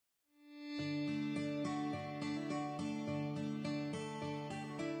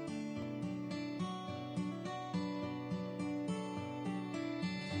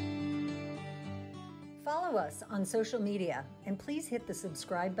Follow us on social media and please hit the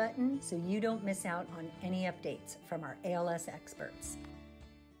subscribe button so you don't miss out on any updates from our ALS experts.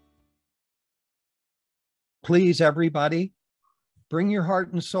 Please, everybody, bring your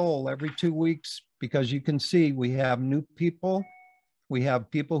heart and soul every 2 weeks, because you can see we have new people. We have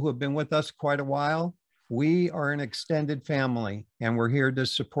people who have been with us quite a while. We are an extended family and we're here to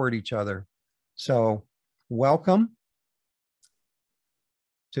support each other. So welcome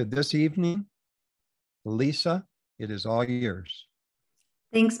to this evening. Lisa, it is all yours.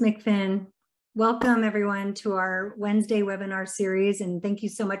 Thanks, McFinn. Welcome everyone to our Wednesday webinar series, and thank you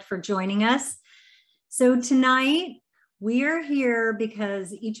so much for joining us. So tonight we are here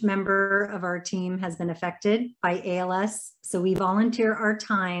because each member of our team has been affected by ALS. So we volunteer our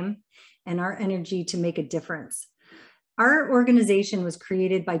time and our energy to make a difference. Our organization was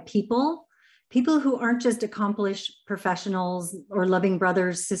created by people who aren't just accomplished professionals or loving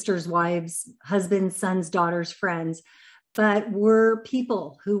brothers, sisters, wives, husbands, sons, daughters, friends, but were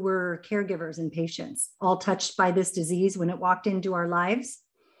people who were caregivers and patients, all touched by this disease when it walked into our lives.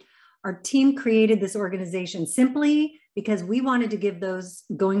 Our team created this organization simply because we wanted to give those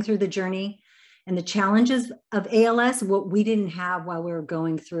going through the journey and the challenges of ALS what we didn't have while we were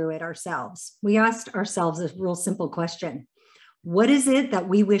going through it ourselves. We asked ourselves a real simple question: what is it that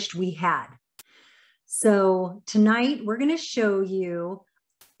we wished we had? So tonight we're going to show you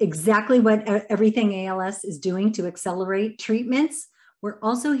exactly what EverythingALS is doing to accelerate treatments. We're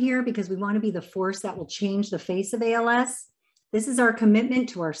also here because we want to be the force that will change the face of ALS. This is our commitment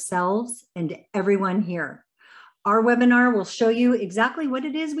to ourselves and to everyone here. Our webinar will show you exactly what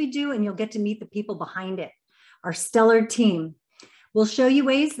it is we do, and you'll get to meet the people behind it. Our stellar team. We'll show you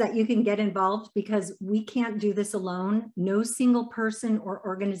ways that you can get involved because we can't do this alone. No single person or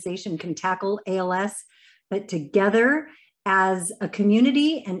organization can tackle ALS, but together as a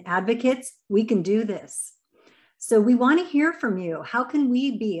community and advocates, we can do this. So we want to hear from you. How can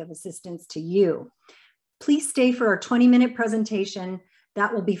we be of assistance to you? Please stay for our 20-minute presentation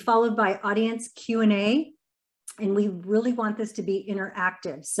that will be followed by audience Q&A. And we really want this to be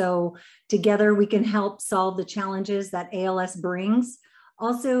interactive. So together we can help solve the challenges that ALS brings.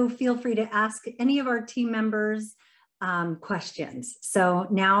 Also, feel free to ask any of our team members questions. So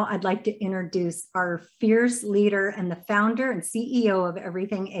now I'd like to introduce our fierce leader and the founder and CEO of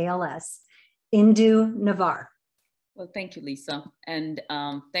EverythingALS, Indu Navar. Well, thank you, Lisa. And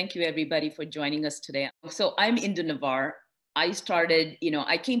thank you everybody for joining us today. So I'm Indu Navar. I started,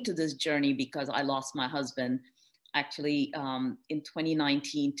 I came to this journey because I lost my husband actually in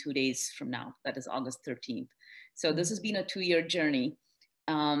 2019, 2 days from now, that is August 13th. So this has been a 2-year journey.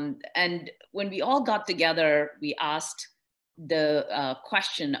 And when we all got together, we asked the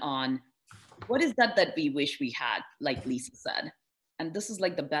question on what is that we wish we had, like Lisa said. And this is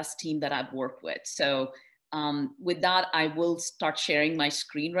like the best team that I've worked with. So with that, I will start sharing my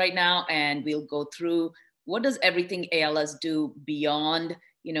screen right now, and we'll go through what does EverythingALS do beyond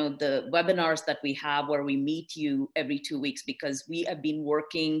the webinars that we have where we meet you every 2 weeks, because we have been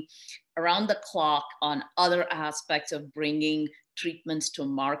working around the clock on other aspects of bringing treatments to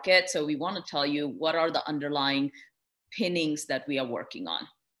market. So we want to tell you what are the underlying pinnings that we are working on.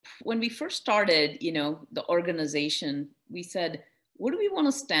 When we first started, the organization, we said, what do we want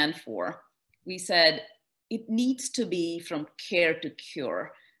to stand for? We said, it needs to be from care to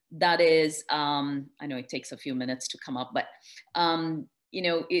cure. That is, I know it takes a few minutes to come up, but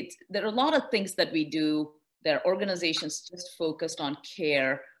there are a lot of things that we do. There are organizations just focused on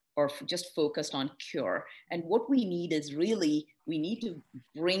care or just focused on cure. And what we need is really, we need to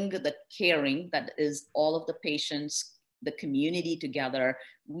bring the caring, that is all of the patients, the community together.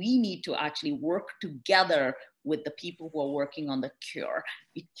 We need to actually work together with the people who are working on the cure.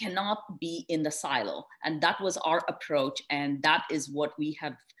 It cannot be in the silo. And that was our approach. And that is what we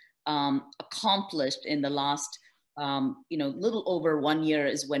have accomplished in the last little over 1 year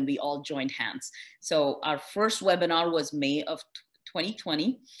is when we all joined hands. So our first webinar was May of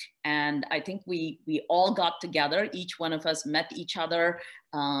 2020. And I think we all got together. Each one of us met each other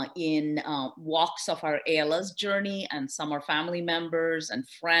in walks of our ALS journey, and some are family members and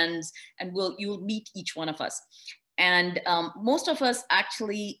friends, and you'll meet each one of us. And most of us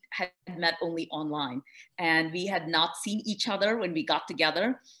actually had met only online, and we had not seen each other when we got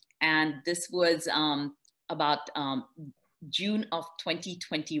together. And this was about June of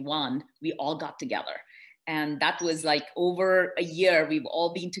 2021, we all got together. And that was like over a year we've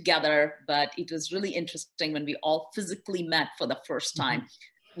all been together, but it was really interesting when we all physically met for the first time.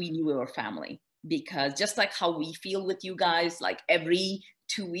 We knew we were family, because just like how we feel with you guys, like every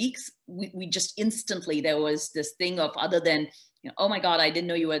 2 weeks, we just instantly, there was this thing of, other than, oh my God, I didn't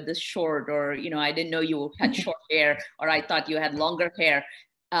know you were this short, or, I didn't know you had short hair, or I thought you had longer hair.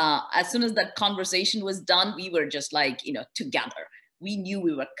 As soon as that conversation was done, we were just like, together. We knew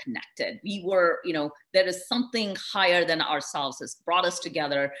we were connected. We were, there is something higher than ourselves has brought us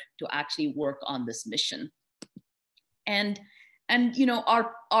together to actually work on this mission. And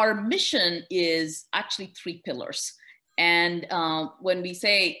our mission is actually 3 pillars. And when we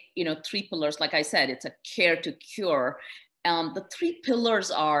say, 3 pillars, like I said, it's a care to cure. The 3 pillars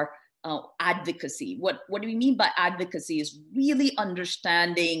are advocacy. What do we mean by advocacy is really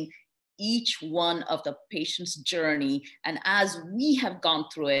understanding each one of the patient's journey. And as we have gone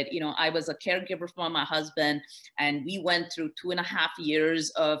through it, I was a caregiver for my husband, and we went through 2.5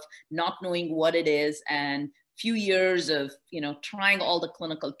 years of not knowing what it is, and few years of, trying all the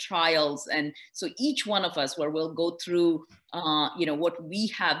clinical trials. And so each one of us, where we'll go through, what we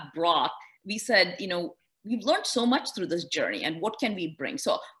have brought, we said, we've learned so much through this journey, and what can we bring?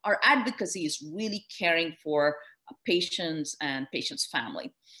 So our advocacy is really caring for patients and patients'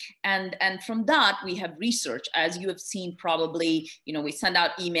 family. And from that, we have research. As you have seen, probably, we send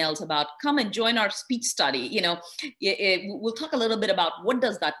out emails about, come and join our speech study. We'll talk a little bit about what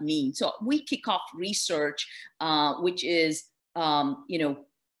does that mean. So we kick off research, which is,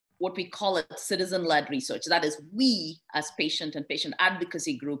 what we call it citizen-led research. That is, we as patient and patient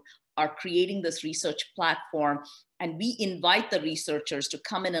advocacy group are creating this research platform, and we invite the researchers to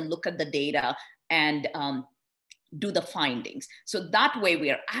come in and look at the data and do the findings. So that way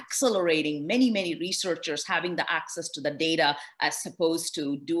we are accelerating many researchers having the access to the data, as opposed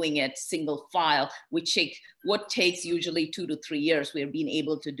to doing it single file, which takes usually 2 to 3 years. We're being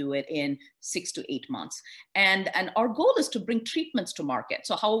able to do it in 6 to 8 months. And our goal is to bring treatments to market.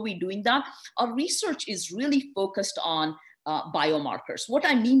 So how are we doing that? Our research is really focused on biomarkers. What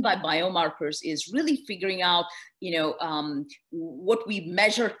I mean by biomarkers is really figuring out, what we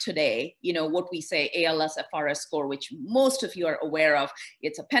measure today, what we say ALS FRS score, which most of you are aware of.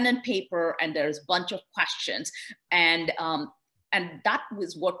 It's a pen and paper, and there's a bunch of questions. And that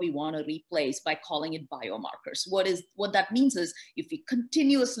was what we want to replace by calling it biomarkers. What that means is, if we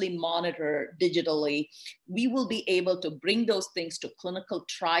continuously monitor digitally, we will be able to bring those things to clinical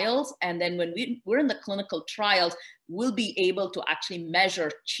trials. And then when we're in the clinical trials, we'll be able to actually measure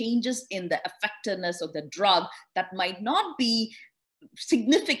changes in the effectiveness of the drug that might not be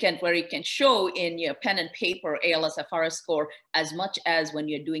significant, where you can show in your pen and paper ALS FRS score, as much as when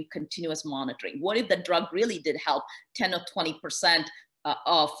you're doing continuous monitoring. What if the drug really did help 10 or 20%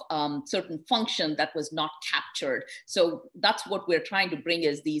 of certain function that was not captured? So that's what we're trying to bring,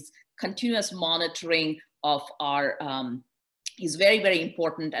 is these continuous monitoring of our is very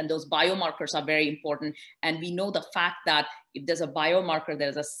important, and those biomarkers are very important. And we know the fact that if there's a biomarker,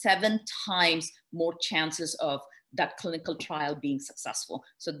 there's a 7 times more chances of that clinical trial being successful.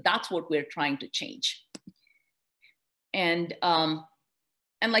 So that's what we're trying to change. And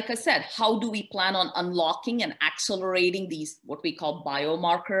like I said, how do we plan on unlocking and accelerating these, what we call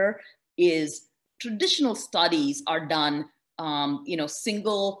biomarker, is traditional studies are done,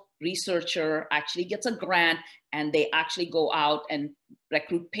 single researcher actually gets a grant, and they actually go out and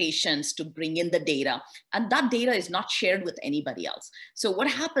recruit patients to bring in the data. And that data is not shared with anybody else. So what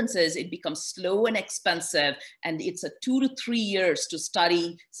happens is, it becomes slow and expensive, and it's a 2 to 3 years to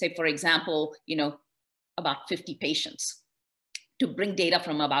study, say, for example, about 50 patients, to bring data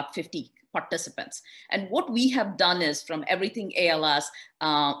from about 50 participants. And what we have done is, from EverythingALS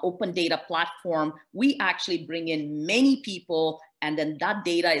open data platform, we actually bring in many people, and then that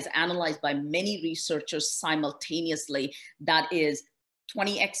data is analyzed by many researchers simultaneously. That is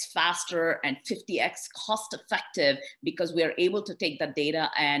 20x faster and 50x cost effective, because we are able to take that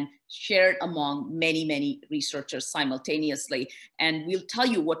data and share it among many researchers simultaneously. And we'll tell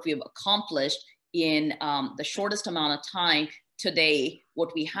you what we've accomplished in the shortest amount of time today.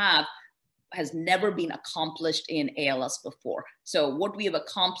 What we have has never been accomplished in ALS before. So what we have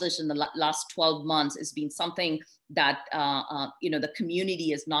accomplished in the last 12 months has been something that the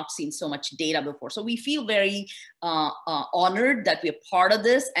community has not seen so much data before. So we feel very honored that we're part of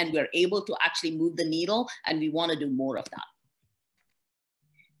this, and we're able to actually move the needle, and we want to do more of that.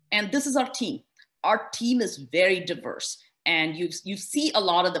 And this is our team. Our team is very diverse. And you see a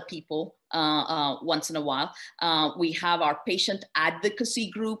lot of the people once in a while. We have our patient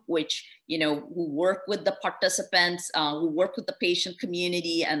advocacy group, which, who work with the participants, who work with the patient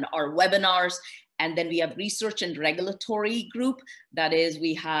community and our webinars. And then we have research and regulatory group. That is,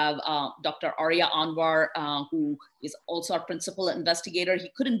 we have Dr. Arya Anwar, who is also our principal investigator.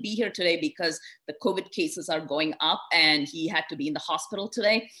 He couldn't be here today because the COVID cases are going up and he had to be in the hospital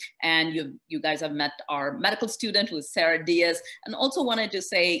today. And you guys have met our medical student, who is Sarah Diaz. And also wanted to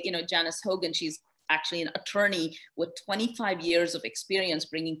say, Janice Hogan, she's actually an attorney with 25 years of experience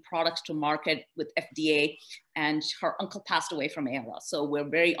bringing products to market with FDA, and her uncle passed away from ALS. So we're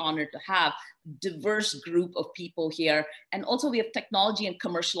very honored to have a diverse group of people here. And also we have technology and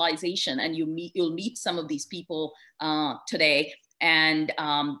commercialization, and you'll meet some of these people today. And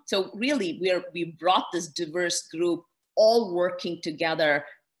so really we brought this diverse group all working together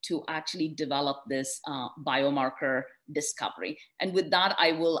to actually develop this biomarker discovery. And with that,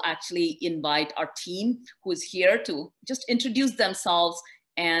 I will actually invite our team who is here to just introduce themselves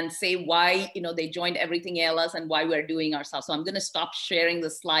and say why they joined EverythingALS and why we're doing ourselves. So I'm gonna stop sharing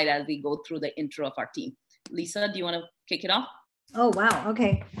the slide as we go through the intro of our team. Lisa, do you wanna kick it off? Oh, wow,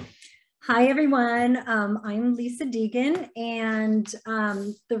 okay. Hi, everyone. I'm Lisa Deegan, and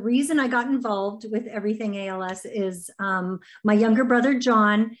the reason I got involved with EverythingALS is my younger brother,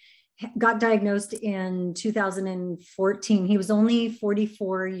 John, got diagnosed in 2014. He was only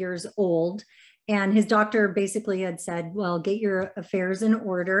 44 years old, and his doctor basically had said, well, get your affairs in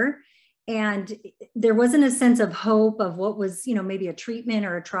order. And there wasn't a sense of hope of what was, maybe a treatment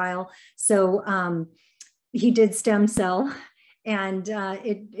or a trial. So he did stem cell, and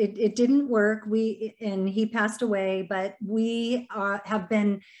it didn't work. And he passed away, but we have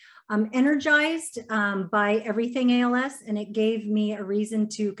been energized by EverythingALS, and it gave me a reason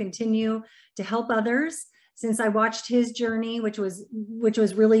to continue to help others. Since I watched his journey, which was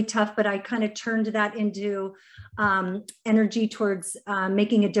really tough, but I kind of turned that into energy towards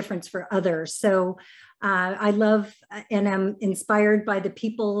making a difference for others. So I love and am inspired by the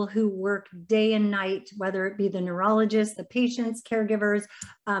people who work day and night, whether it be the neurologists, the patients, caregivers,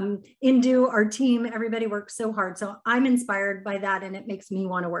 Indu, our team, everybody works so hard. So I'm inspired by that, and it makes me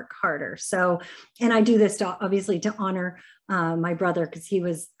want to work harder. So, and I do this to, obviously, to honor my brother, because he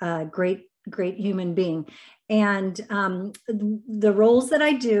was a great human being. And the roles that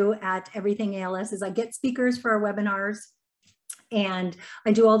I do at EverythingALS is I get speakers for our webinars, and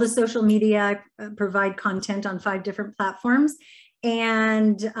I do all the social media. I provide content on 5 different platforms.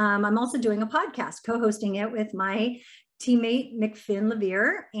 And I'm also doing a podcast, co-hosting it with my teammate, McFinn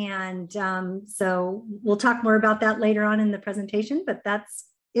Levere. And so we'll talk more about that later on in the presentation, but that's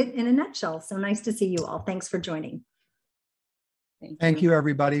it in a nutshell. So nice to see you all. Thanks for joining. Thank you,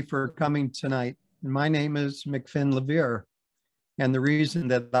 everybody, for coming tonight. My name is McFinn Levere, and the reason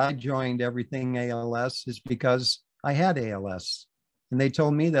that I joined EverythingALS is because I had ALS, and they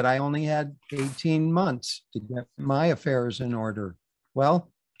told me that I only had 18 months to get my affairs in order.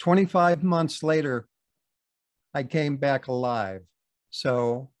 Well, 25 months later, I came back alive.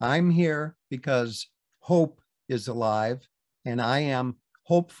 So I'm here because hope is alive, and I am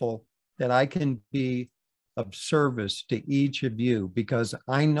hopeful that I can be of service to each of you, because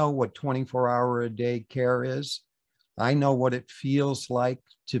I know what 24-hour-a-day care is. I know what it feels like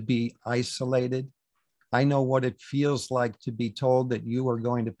to be isolated. I know what it feels like to be told that you are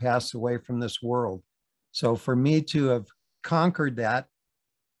going to pass away from this world. So for me to have conquered that,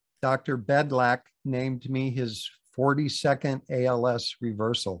 Dr. Bedlack named me his 42nd ALS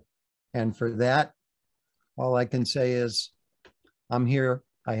reversal. And for that, all I can say is, I'm here,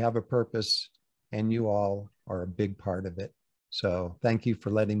 I have a purpose, and you all are a big part of it. So thank you for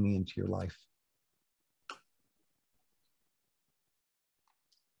letting me into your life.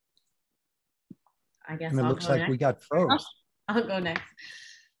 I guess And it looks like next. we got froze. I'll go next.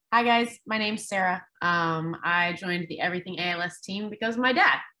 Hi guys, my name's Sarah. I joined the EverythingALS team because of my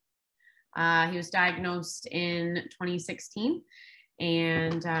dad. He was diagnosed in 2016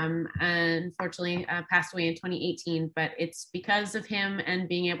 and unfortunately passed away in 2018, but it's because of him and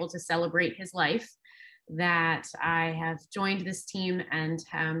being able to celebrate his life that I have joined this team, and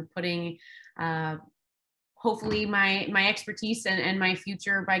putting hopefully my expertise and my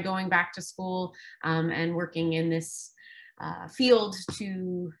future by going back to school and working in this field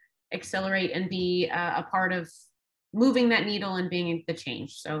to accelerate and be a part of moving that needle and being the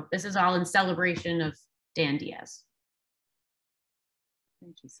change. So this is all in celebration of Dan Diaz.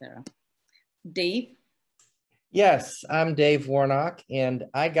 Thank you, Sarah. Dave? Yes, I'm Dave Warnock, and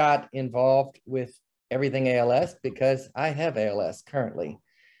I got involved with EverythingALS because I have ALS currently.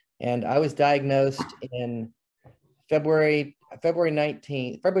 And I was diagnosed in February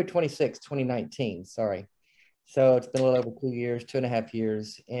 26, 2019, sorry. So it's been a little over 2 years, 2.5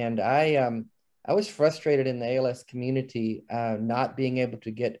 years. And I I was frustrated in the ALS community, not being able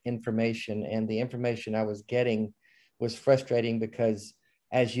to get information, and the information I was getting was frustrating because,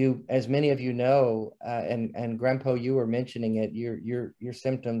 as many of you know, and Grandpa, you were mentioning it, your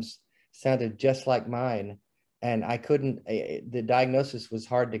symptoms sounded just like mine, and I couldn't. The diagnosis was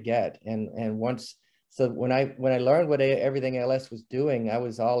hard to get, and when I learned what EverythingALS was doing, I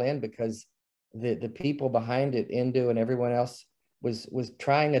was all in because the people behind it, Indu and everyone else, was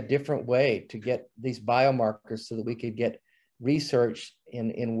trying a different way to get these biomarkers so that we could get research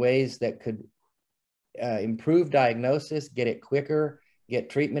in ways that could improve diagnosis, get it quicker, get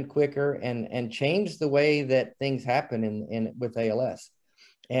treatment quicker, and change the way that things happen with ALS.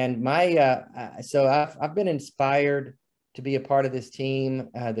 And so I've been inspired to be a part of this team.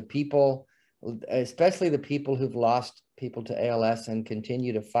 The people, especially the people who've lost people to ALS and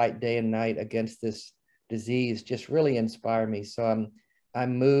continue to fight day and night against this disease, just really inspire me. So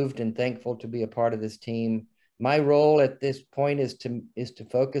I'm moved and thankful to be a part of this team. My role at this point is to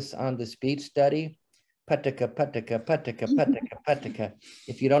focus on the speech study. Pataka, pataka, pataka, pataka, pataka.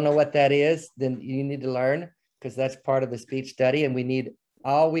 If you don't know what that is, then you need to learn, because that's part of the speech study, and we need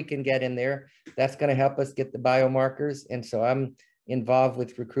all we can get in there. That's going to help us get the biomarkers. And so I'm involved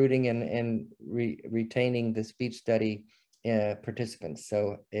with recruiting and retaining the speech study participants.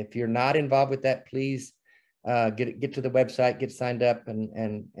 So if you're not involved with that, please get to the website, get signed up,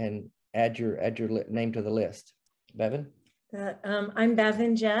 and add your name to the list. Bevan? I'm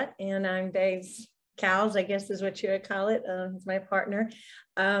Bevan Jett, and I'm Dave's CALS, I guess is what you would call it. He's my partner.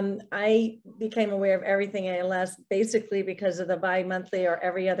 I became aware of EverythingALS basically because of the bi-monthly or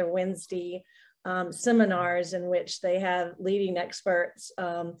every other Wednesday seminars in which they have leading experts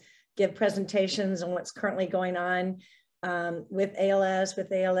give presentations on what's currently going on with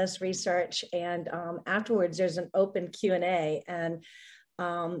ALS research, and afterwards there's an open Q&A. And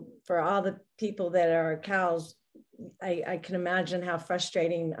for all the people that are CALS, I can imagine how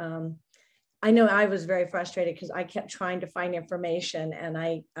frustrating. I know I was very frustrated because I kept trying to find information, and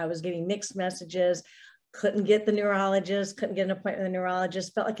I was getting mixed messages, couldn't get the neurologist, couldn't get an appointment with the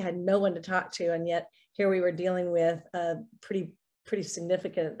neurologist, felt like I had no one to talk to. And yet here we were dealing with a pretty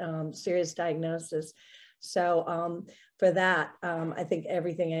significant serious diagnosis. So for that, I think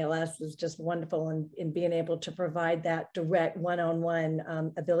EverythingALS is just wonderful in being able to provide that direct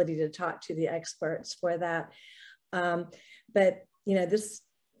one-on-one ability to talk to the experts for that. But, you know, this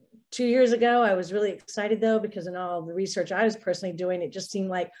 2 years ago, I was really excited though, because in all the research I was personally doing, it just seemed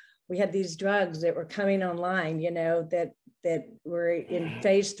like we had these drugs that were coming online, you know, that were in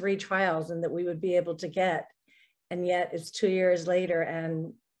phase 3 trials and that we would be able to get. And yet it's 2 years later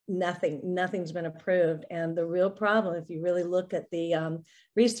and nothing's been approved. And the real problem, if you really look at the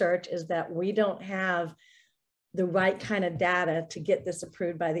research, is that we don't have the right kind of data to get this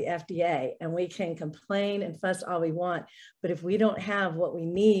approved by the FDA. And we can complain and fuss all we want, but if we don't have what we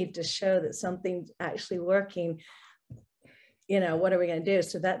need to show that something's actually working, you know, what are we going to do?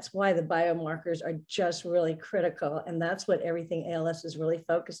 So that's why the biomarkers are just really critical. And that's what EverythingALS is really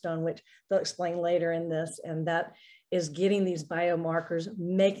focused on, which they'll explain later in this. And that is getting these biomarkers,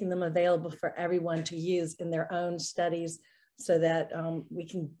 making them available for everyone to use in their own studies so that we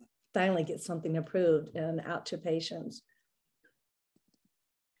can finally get something approved and out to patients.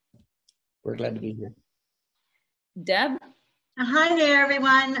 We're glad to be here. Deb? Hi there,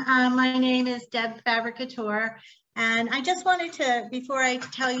 everyone. My name is Deb Fabricator, and I just wanted to, before I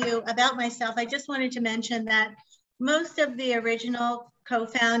tell you about myself, I just wanted to mention that most of the original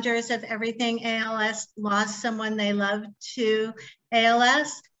co-founders of EverythingALS lost someone they loved to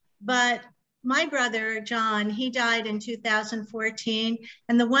ALS, but my brother, John, he died in 2014.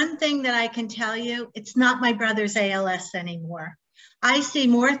 And the one thing that I can tell you, it's not my brother's ALS anymore. I see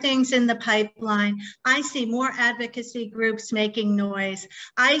more things in the pipeline. I see more advocacy groups making noise.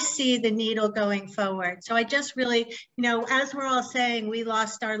 I see the needle going forward. So I just really, you know, as we're all saying, we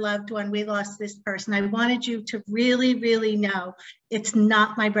lost our loved one, we lost this person. I wanted you to really, really know it's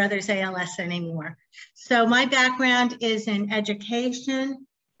not my brother's ALS anymore. So my background is in education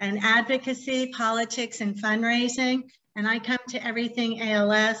and advocacy, politics, and fundraising. And I come to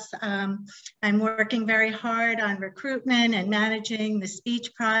EverythingALS. I'm working very hard on recruitment and managing the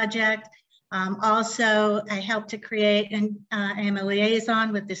speech project. Also, I help to create and am a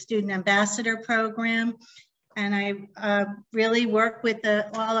liaison with the Student Ambassador Program. And I really work with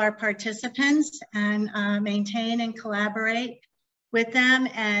all our participants and maintain and collaborate with them,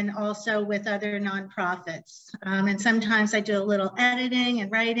 and also with other nonprofits. And sometimes I do a little editing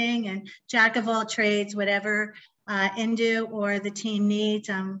and writing, and jack of all trades, whatever Indu or the team needs,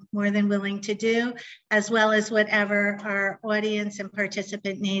 I'm more than willing to do, as well as whatever our audience and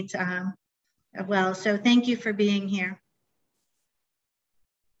participant needs. well. So thank you for being here.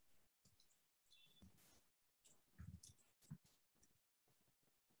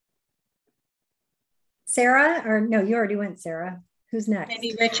 Sarah, or no, you already went, Sarah. Who's next?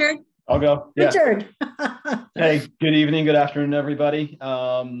 Maybe Richard? I'll go. Yeah. Richard. Hey, good evening, good afternoon, everybody.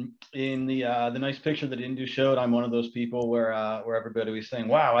 In the nice picture that Indu showed, I'm one of those people where everybody was saying,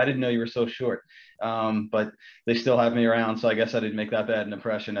 "Wow, I didn't know you were so short." But they still have me around, so I guess I didn't make that bad an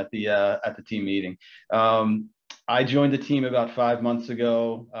impression at the team meeting. I joined the team about 5 months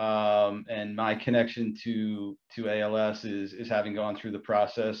ago, and my connection to ALS is having gone through the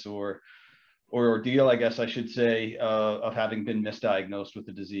process or ordeal, I guess I should say, of having been misdiagnosed with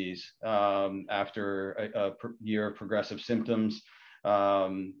the disease. After a year of progressive symptoms,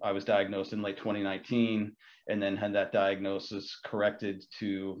 I was diagnosed in late 2019 and then had that diagnosis corrected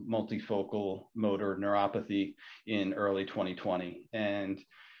to multifocal motor neuropathy in early 2020. And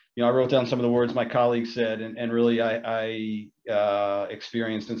I wrote down some of the words my colleagues said, and really I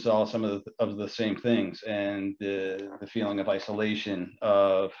experienced and saw some of the same things, and the feeling of isolation,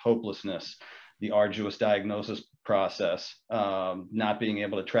 of hopelessness, the arduous diagnosis process, not being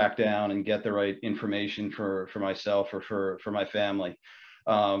able to track down and get the right information for myself or for my family.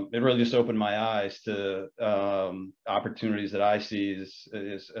 It really just opened my eyes to opportunities that I see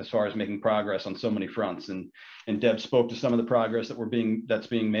as far as making progress on so many fronts. And Deb spoke to some of the progress that's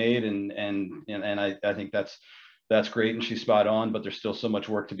being made, and I think that's great, and she's spot on, but there's still so much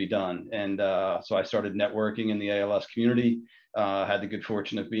work to be done. And so I started networking in the ALS community. Had the good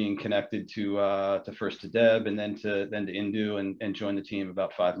fortune of being connected to first to Deb and then to Indu, and joined the team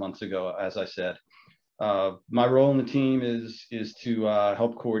about 5 months ago, as I said. My role in the team is to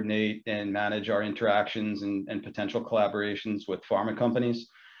help coordinate and manage our interactions and potential collaborations with pharma companies.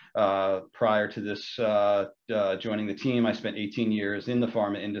 Prior to this joining the team, I spent 18 years in the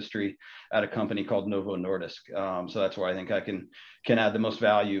pharma industry at a company called Novo Nordisk. So that's where I think I can add the most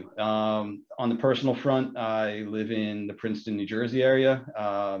value. On the personal front, I live in the Princeton, New Jersey area,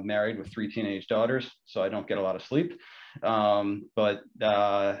 married with 3 teenage daughters, so I don't get a lot of sleep. But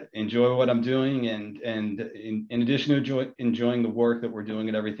enjoy what I'm doing, and in addition to enjoying the work that we're doing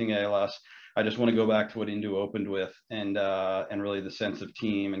at EverythingALS, I just want to go back to what Indu opened with, and really the sense of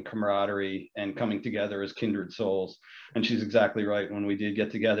team and camaraderie and coming together as kindred souls. And she's exactly right. When we did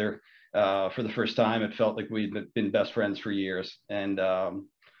get together for the first time, it felt like we'd been best friends for years. And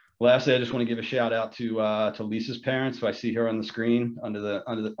lastly, I just want to give a shout out to Lisa's parents, who I see here on the screen under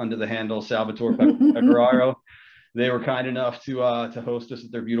the handle Salvatore Pecoraro. They were kind enough to host us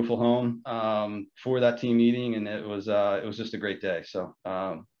at their beautiful home for that team meeting, and it was just a great day. So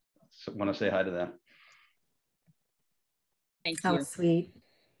want to say hi to them. Thank How you. sweet.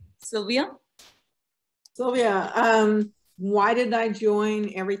 Sylvia? Sylvia, why did I join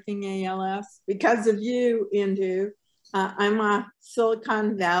EverythingALS? Because of you, Indu. I'm a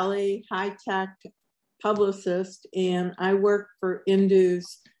Silicon Valley high-tech publicist, and I work for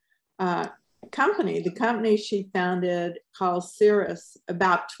Indu's company, the company she founded called Cirrus,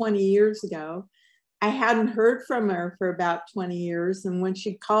 about 20 years ago. I hadn't heard from her for about 20 years. And when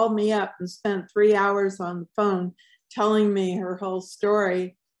she called me up and spent 3 hours on the phone telling me her whole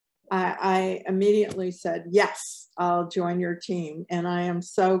story, I immediately said, yes, I'll join your team. And I am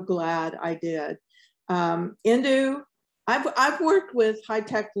so glad I did. Indu, I've worked with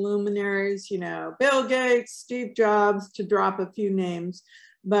high-tech luminaries, Bill Gates, Steve Jobs, to drop a few names.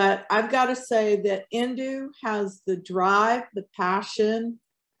 But I've got to say that Indu has the drive, the passion,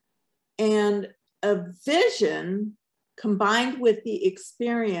 and a vision combined with the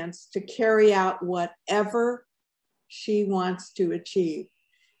experience to carry out whatever she wants to achieve.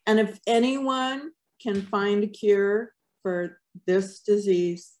 And if anyone can find a cure for this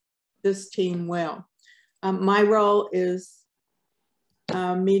disease, this team will. My role is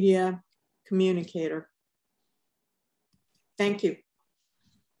a media communicator. Thank you.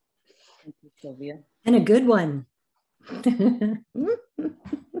 Thank you, Sylvia. And a good one.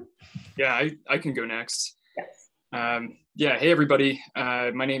 Yeah, I can go next. Yes. Yeah, hey everybody.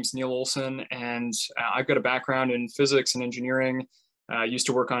 My name's Neil Olson, and I've got a background in physics and engineering. I used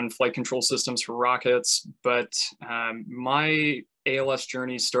to work on flight control systems for rockets, but my ALS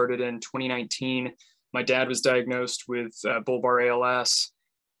journey started in 2019. My dad was diagnosed with bulbar ALS,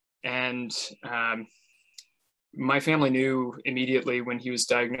 and my family knew immediately when he was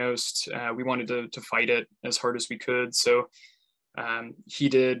diagnosed. We wanted to fight it as hard as we could. So he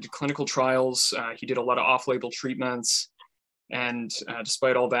did clinical trials. He did a lot of off-label treatments. And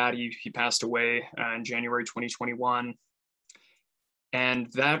despite all that, he passed away in January 2021.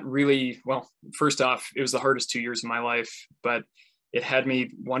 And that really, well, first off, it was the hardest 2 years of my life. But it had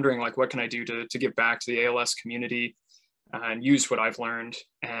me wondering, like, what can I do to give back to the ALS community and use what I've learned.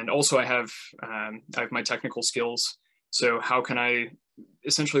 And also I have my technical skills. So how can I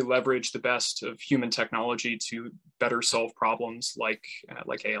essentially leverage the best of human technology to better solve problems like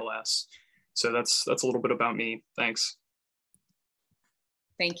ALS? So that's a little bit about me. Thanks.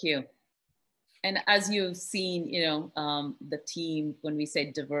 Thank you. And as you've seen, the team, when we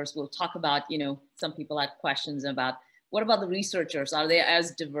say diverse, we'll talk about, some people had questions about, what about the researchers? Are they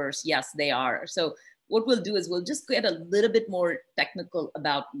as diverse? Yes, they are. So what we'll do is we'll just get a little bit more technical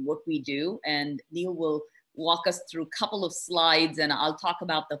about what we do, and Neil will walk us through a couple of slides, and I'll talk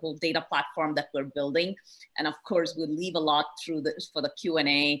about the whole data platform that we're building. And of course, we'll leave a lot through for the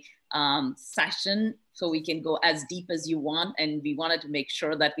Q&A session, so we can go as deep as you want. And we wanted to make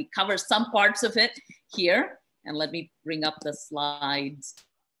sure that we cover some parts of it here. And let me bring up the slides.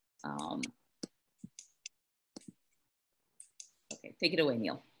 Okay, take it away,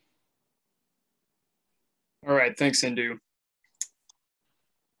 Neil. All right, thanks, Indu.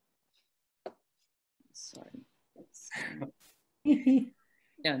 Sorry.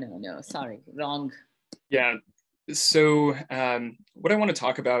 No, sorry, wrong. Yeah, so what I want to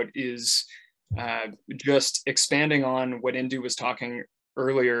talk about is just expanding on what Indu was talking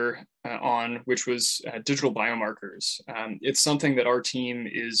earlier on, which was digital biomarkers. It's something that our team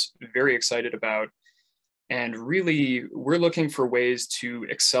is very excited about. And really, we're looking for ways to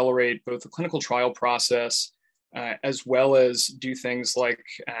accelerate both the clinical trial process as well as do things like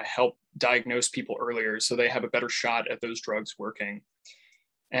help diagnose people earlier so they have a better shot at those drugs working.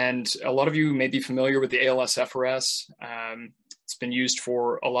 And a lot of you may be familiar with the ALS-FRS. It's been used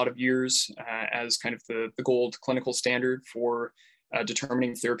for a lot of years as kind of the gold clinical standard for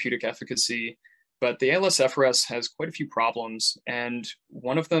determining therapeutic efficacy. But the ALS-FRS has quite a few problems. And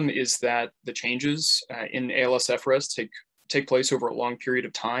one of them is that the changes in ALS-FRS take place over a long period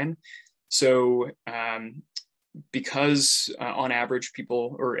of time. So because on average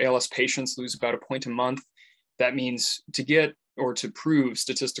people or ALS patients lose about a point a month, that means to get or to prove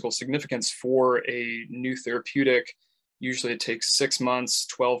statistical significance for a new therapeutic, usually it takes 6 months,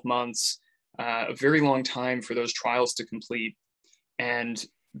 12 months, a very long time for those trials to complete. And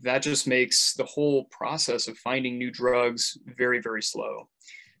that just makes the whole process of finding new drugs very, very slow.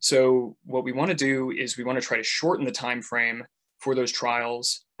 So what we want to do is we want to try to shorten the time frame for those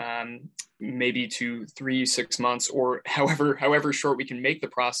trials, maybe to 3-6 months, or however short we can make the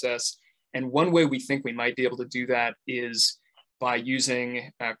process. And one way we think we might be able to do that is by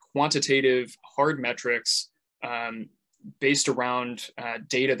using quantitative hard metrics based around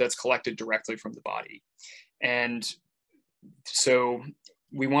data that's collected directly from the body. And so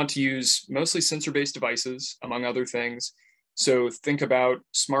we want to use mostly sensor-based devices, among other things. So think about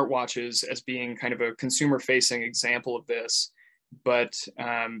smartwatches as being kind of a consumer-facing example of this, but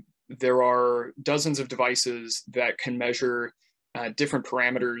there are dozens of devices that can measure different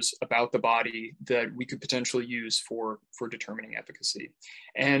parameters about the body that we could potentially use for determining efficacy.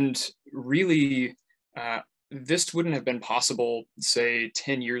 And really, this wouldn't have been possible, say,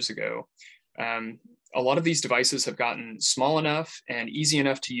 10 years ago. A lot of these devices have gotten small enough and easy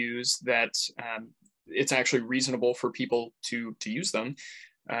enough to use that it's actually reasonable for people to use them.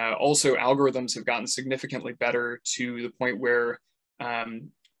 Also, algorithms have gotten significantly better to the point where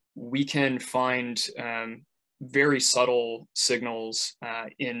we can find very subtle signals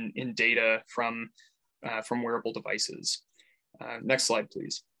in data from wearable devices. Next slide,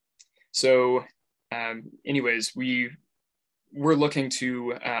 please. So anyways, we're looking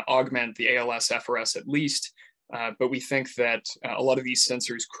to augment the ALS-FRS at least, but we think that a lot of these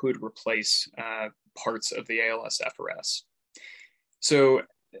sensors could replace parts of the ALS-FRS. So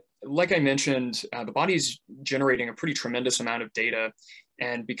like I mentioned, the body's generating a pretty tremendous amount of data.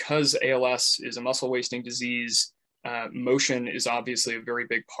 And because ALS is a muscle wasting disease, motion is obviously a very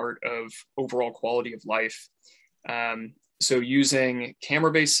big part of overall quality of life. So using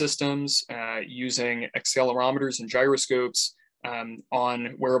camera-based systems, using accelerometers and gyroscopes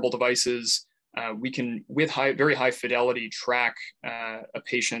on wearable devices, we can, with very high fidelity, track a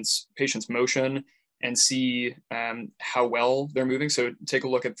patient's motion and see how well they're moving. So take a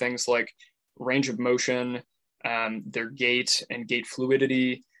look at things like range of motion, their gait and gait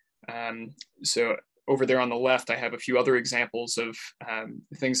fluidity. So over there on the left, I have a few other examples of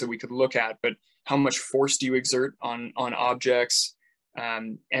things that we could look at, but how much force do you exert on objects?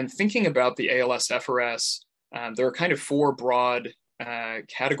 And thinking about the ALS-FRS, there are kind of 4 broad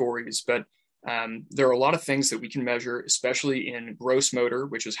categories, but there are a lot of things that we can measure, especially in gross motor,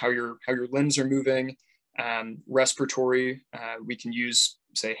 which is how your limbs are moving. Respiratory, we can use,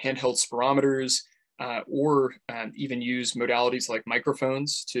 say, handheld spirometers, or even use modalities like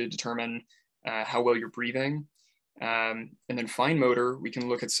microphones to determine how well you're breathing. And then fine motor, we can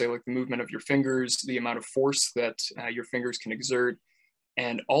look at, say, like the movement of your fingers, the amount of force that your fingers can exert.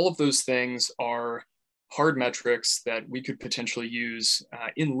 And all of those things are hard metrics that we could potentially use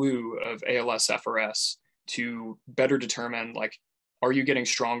in lieu of ALS FRS to better determine, like, are you getting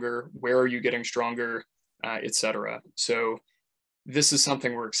stronger? Where are you getting stronger, et cetera. So this is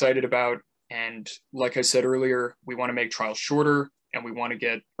something we're excited about. And like I said earlier, we want to make trials shorter and we want to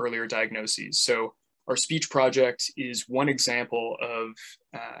get earlier diagnoses. So our speech project is one example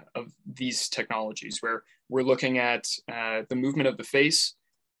of these technologies where we're looking at the movement of the face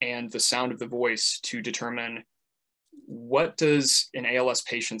and the sound of the voice to determine what does an ALS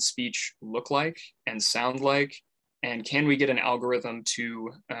patient's speech look like and sound like, and can we get an algorithm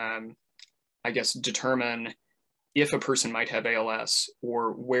to, I guess, determine if a person might have ALS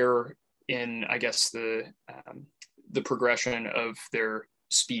or where in, I guess, the progression of their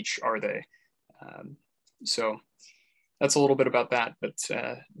speech are they. So that's a little bit about that, but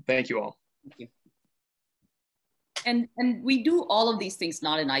thank you all. Thank you. And we do all of these things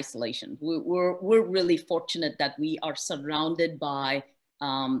not in isolation. We're really fortunate that we are surrounded by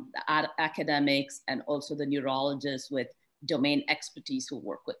academics and also the neurologists with domain expertise who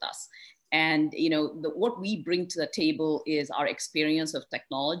work with us. And what we bring to the table is our experience of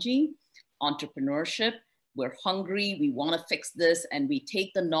technology, entrepreneurship. We're hungry, we want to fix this, and we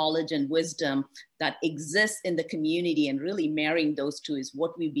take the knowledge and wisdom that exists in the community, and really marrying those two is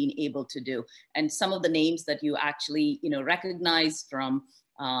what we've been able to do. And some of the names that you actually recognize from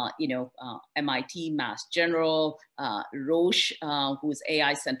MIT, Mass General, Roche, who's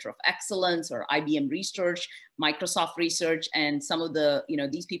AI Center of Excellence, or IBM Research, Microsoft Research, and some of the,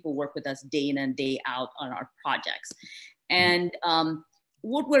 these people work with us day in and day out on our projects. And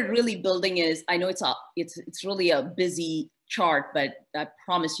what we're really building is, I know it's really a busy chart, but I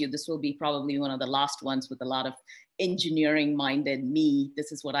promise you this will be probably one of the last ones with a lot of engineering minded me.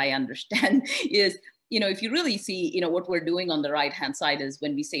 This is what I understand is, if you really see, what we're doing on the right hand side is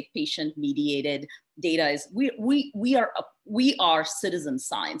when we say patient mediated data is we are citizen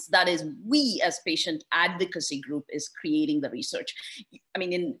science. That is, we as patient advocacy group is creating the research. I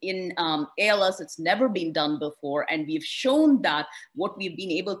mean, in ALS, it's never been done before. And we've shown that what we've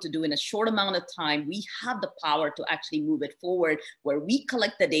been able to do in a short amount of time, we have the power to actually move it forward, where we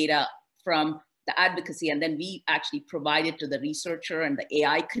collect the data from the advocacy, and then we actually provide it to the researcher and the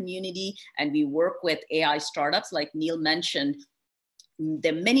AI community. And we work with AI startups, like Neil mentioned.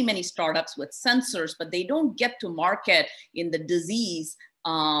 There are many, many startups with sensors, but they don't get to market in the disease,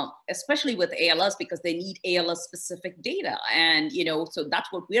 especially with ALS, because they need ALS specific data. And, so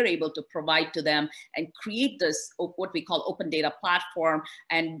that's what we're able to provide to them and create this, what we call open data platform.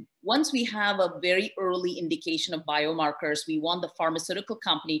 And once we have a very early indication of biomarkers, we want the pharmaceutical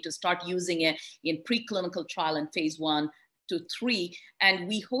company to start using it in preclinical trial in phase 1 to 3. And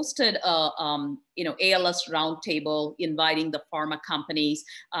we hosted a ALS roundtable inviting the pharma companies.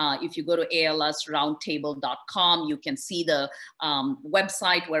 If you go to alsroundtable.com, you can see the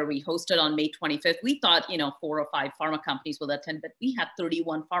website where we hosted on May 25th. We thought 4 or 5 pharma companies will attend, but we had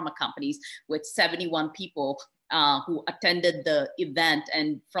 31 pharma companies with 71 people who attended the event.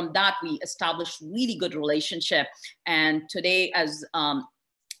 And from that, we established really good relationship. And today, as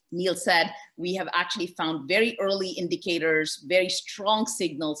Neil said, we have actually found very early indicators, very strong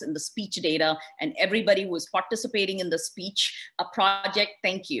signals in the speech data, and everybody who was participating in the speech project,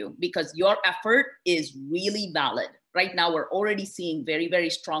 thank you, because your effort is really valid. Right now, we're already seeing very, very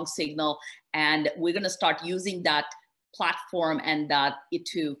strong signal, and we're gonna start using that platform and that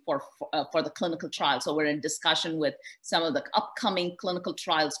for the clinical trial. So we're in discussion with some of the upcoming clinical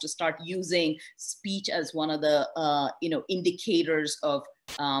trials to start using speech as one of the indicators of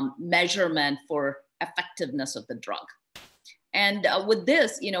measurement for effectiveness of the drug. And with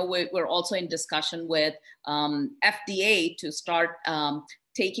this, we're also in discussion with FDA to start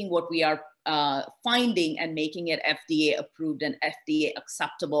taking what we are finding and making it FDA approved and FDA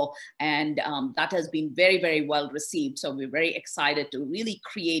acceptable. And that has been very, very well received. So we're very excited to really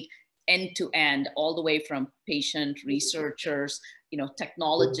create end-to-end, all the way from patient researchers,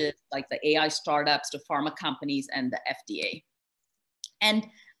 technologists like the AI startups to pharma companies and the FDA. And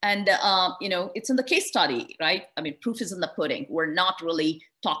it's in the case study, right? I mean, proof is in the pudding. We're not really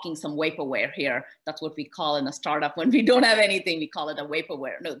talking some vaporware here. That's what we call in a startup when we don't have anything, we call it a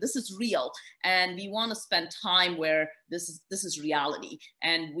vaporware. No, this is real. And we want to spend time where this is reality.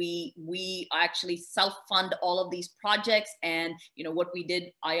 And we actually self-fund all of these projects. And what we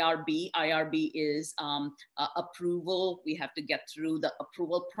did, IRB is approval. We have to get through the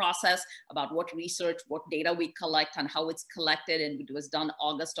approval process about what research, what data we collect and how it's collected. And it was done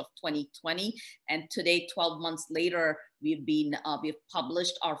August of 2020. And today, 12 months later, we've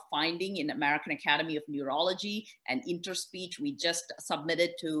published our finding in American Academy of Neurology and Interspeech. We just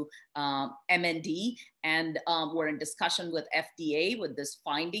submitted to MND, and we're in discussion with FDA with this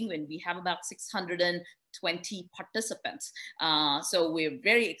finding when we have about 620 participants. So we're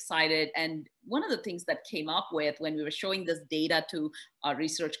very excited. And one of the things that came up with when we were showing this data to our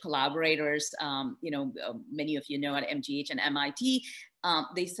research collaborators, many of you know at MGH and MIT,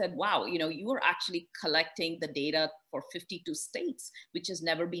 they said, wow, you are actually collecting the data for 52 states, which has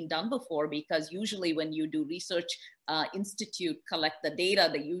never been done before, because usually when you do research institute collect the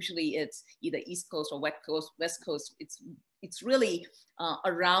data, usually it's either East Coast or West Coast. It's really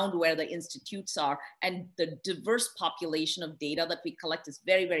around where the institutes are, and the diverse population of data that we collect is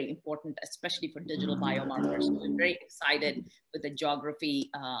very, very important, especially for digital biomarkers. So we're very excited with the geography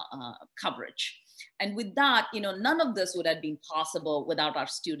coverage. And with that, none of this would have been possible without our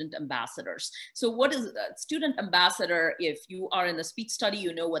student ambassadors. So what is a student ambassador? If you are in the speech study,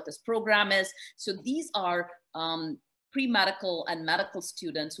 you know what this program is. So these are pre-medical and medical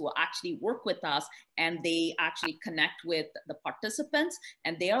students who actually work with us, and they actually connect with the participants,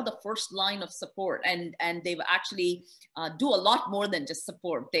 and they are the first line of support. And they actually do a lot more than just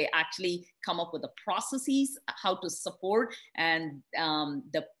support. They actually come up with the processes, how to support, and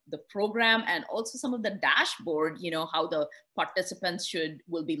the program, and also some of the dashboard, how the participants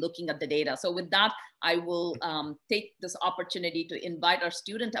will be looking at the data. So with that, I will take this opportunity to invite our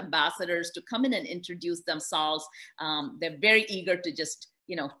student ambassadors to come in and introduce themselves. They're very eager to just,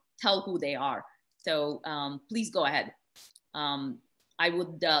 tell who they are. So please go ahead. I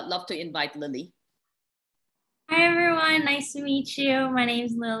would love to invite Lily. Hi, everyone. Nice to meet you. My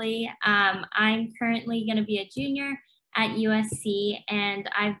name's Lily. I'm currently going to be a junior at USC, and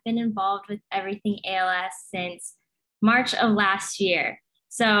I've been involved with EverythingALS since March of last year.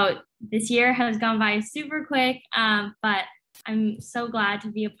 So this year has gone by super quick, but I'm so glad to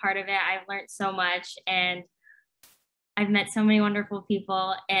be a part of it. I've learned so much, and I've met so many wonderful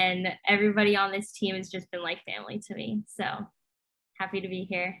people, and everybody on this team has just been like family to me. So happy to be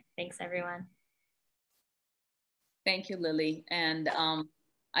here. Thanks, everyone. Thank you, Lily. And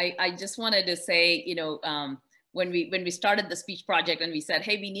I just wanted to say, when we started the speech project and we said,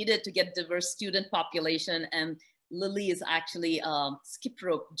 hey, we needed to get diverse student population, and Lily is actually a skip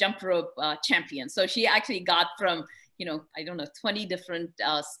rope, jump rope champion. So she actually got from, 20 different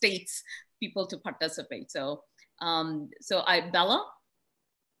states, people to participate. So, Bella,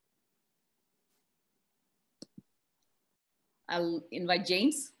 I'll invite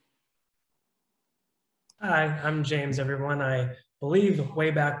James. Hi, I'm James, everyone. I believe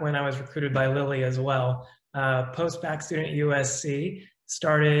way back when I was recruited by Lily as well. Post-bac student at USC,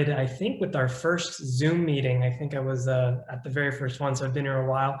 started, I think, with our first Zoom meeting. I think I was at the very first one, so I've been here a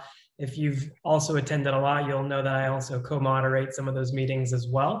while. If you've also attended a lot, you'll know that I also co-moderate some of those meetings as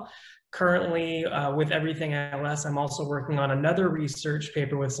well. Currently, with EverythingALS, I'm also working on another research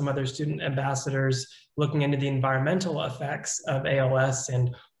paper with some other student ambassadors looking into the environmental effects of ALS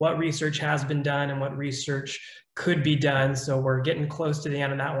and what research has been done and what research could be done. So we're getting close to the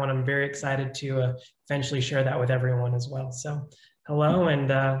end of that one. I'm very excited to eventually share that with everyone as well. So hello, and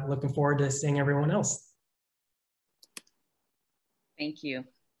looking forward to seeing everyone else. Thank you.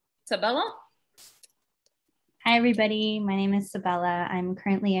 Sabella? Hi, everybody. My name is Sabella. I'm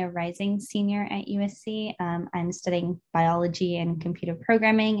currently a rising senior at USC. I'm studying biology and computer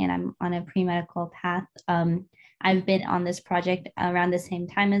programming, and I'm on a pre-medical path. I've been on this project around the same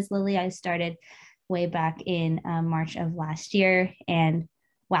time as Lily. I started way back in March of last year, and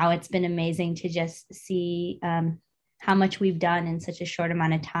wow, it's been amazing to just see how much we've done in such a short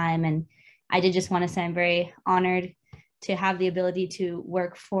amount of time. And I did just want to say I'm very honored to have the ability to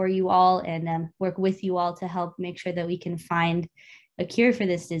work for you all and work with you all to help make sure that we can find a cure for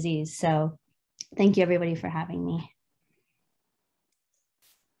this disease. So thank you, everybody, for having me.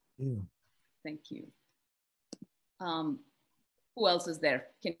 Thank you. Who else is there?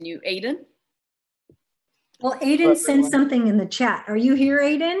 Can you, Aiden? Well, Aiden sent something in the chat. Are you here,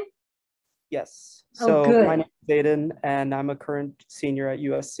 Aiden? Yes. So good. My name is Aiden, and I'm a current senior at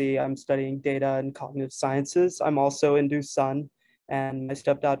USC. I'm studying data and cognitive sciences. I'm also Indu's son, and my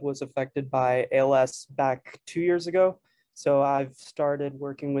stepdad was affected by ALS back 2 years ago. So I've started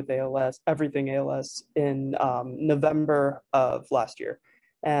working with Everything ALS in November of last year.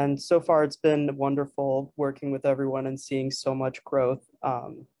 And so far it's been wonderful working with everyone and seeing so much growth.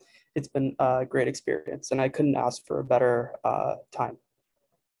 It's been a great experience and I couldn't ask for a better time.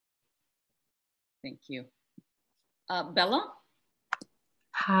 Thank you. Bella?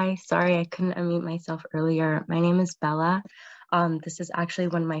 Hi, sorry I couldn't unmute myself earlier. My name is Bella. This is actually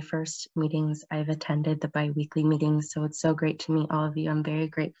one of my first meetings I've attended, the bi-weekly meetings, so it's so great to meet all of you. I'm very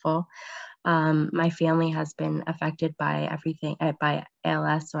grateful. My family has been affected by by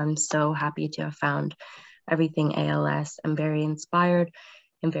ALS, so I'm so happy to have found Everything ALS. I'm very inspired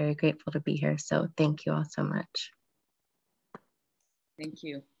and very grateful to be here, so thank you all so much. Thank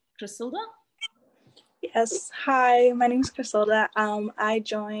you. Crisilda? Yes, hi, my name is Crisilda. I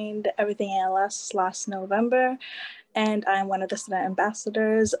joined Everything ALS last November, and I'm one of the student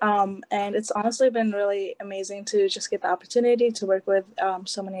ambassadors. And it's honestly been really amazing to just get the opportunity to work with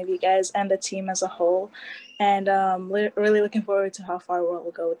so many of you guys and the team as a whole. And really looking forward to how far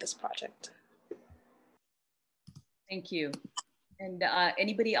we'll go with this project. Thank you. And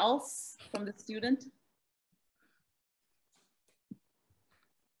anybody else from the student?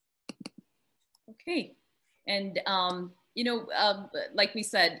 Okay, and you know, like we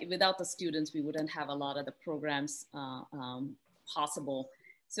said, without the students, we wouldn't have a lot of the programs possible.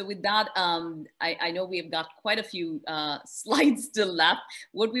 So with that, I know we've got quite a few slides still left.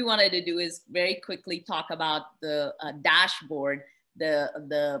 What we wanted to do is very quickly talk about the dashboard.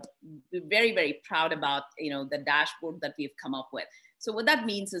 We're very, very proud about, you know, the dashboard that we've come up with. So what that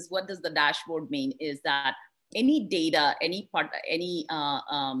means is, what does the dashboard mean is that any data,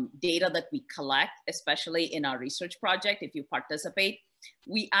 data that we collect, especially in our research project, if you participate,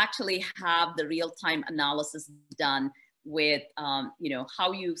 we actually have the real-time analysis done with, you know,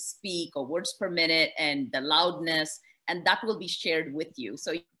 how you speak or words per minute and the loudness, and that will be shared with you.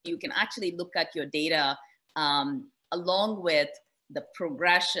 So you can actually look at your data along with the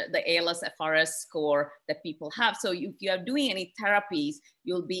progression, the ALS FRS score that people have. So if you are doing any therapies,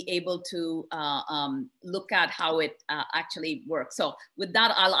 you'll be able to look at how it actually works. So with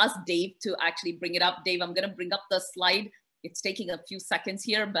that, I'll ask Dave to actually bring it up. Dave, I'm gonna bring up the slide. It's taking a few seconds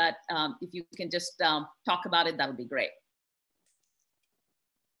here, but if you can just talk about it, that'll be great.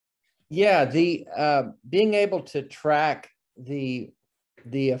 Yeah, being able to track the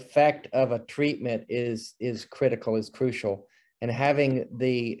effect of a treatment is critical, is crucial. And having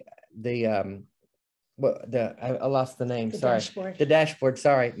I lost the name, sorry. Dashboard. The dashboard,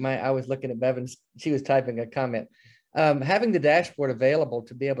 sorry. I was looking at Bevan's, she was typing a comment. Having the dashboard available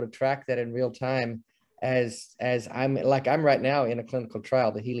to be able to track that in real time as I'm right now in a clinical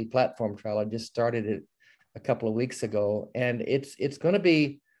trial, the Healy platform trial. I just started it a couple of weeks ago, and it's going to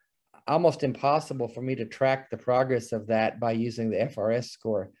be almost impossible for me to track the progress of that by using the FRS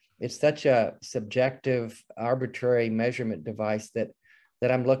score. It's such a subjective, arbitrary measurement device that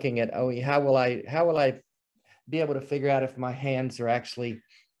I'm looking at. Oh, how will I be able to figure out if my hands are actually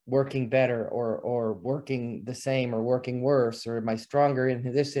working better or working the same or working worse, or am I stronger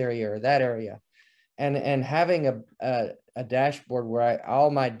in this area or that area? And having a dashboard where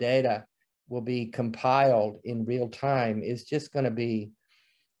all my data will be compiled in real time is just going to be,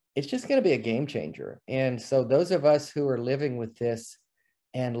 it's just going to be a game changer. And so those of us who are living with this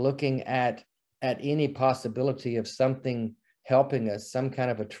and looking at any possibility of something helping us, some kind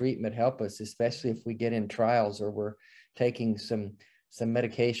of a treatment help us, especially if we get in trials or we're taking some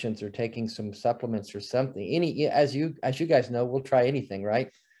medications or taking some supplements or something. As you guys know, we'll try anything, right?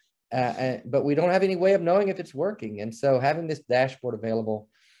 But we don't have any way of knowing if it's working. And so having this dashboard available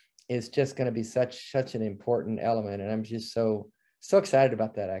is just going to be such an important element. And I'm just so excited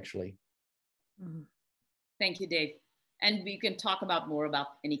about that, actually. Thank you, Dave. And we can talk about more about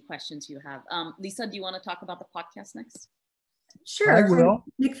any questions you have. Lisa, do you want to talk about the podcast next? Sure. I will.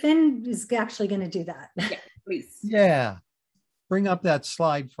 McFinn is actually going to do that. Yeah, please. Yeah. Bring up that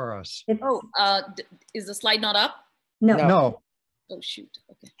slide for us. Is the slide not up? No. Oh, shoot.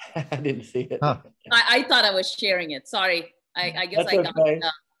 Okay. I didn't see it. Huh. I thought I was sharing it. Sorry. I guess That's okay.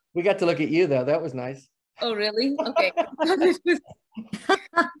 We got to look at you, though. That was nice. Oh, really? Okay.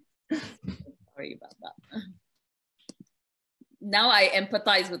 Sorry about that. Now I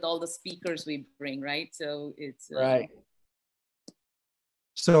empathize with all the speakers we bring, right? So it's right.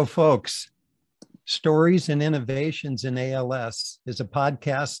 So folks, Stories and Innovations in ALS is a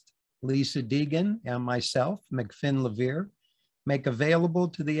podcast Lisa Deegan and myself, McFinn Levere, make available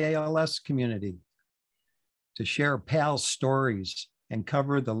to the ALS community to share pals' stories and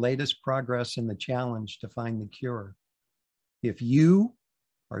cover the latest progress in the challenge to find the cure. If you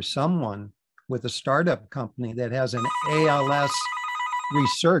or someone with a startup company that has an ALS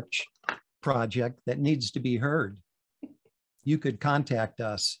research project that needs to be heard, you could contact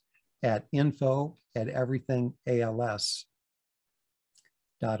us at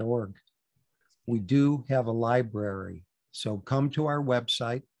info@everythingals.org. We do have a library, so come to our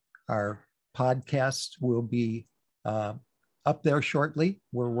website. Our podcasts will be up there shortly.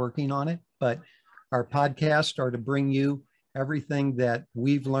 We're working on it, but our podcasts are to bring you everything that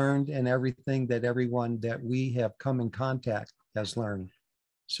we've learned and everything that everyone that we have come in contact has learned.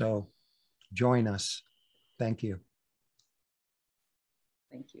 So join us. Thank you.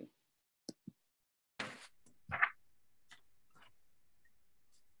 Thank you.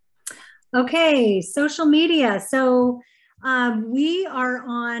 Okay, social media. So we are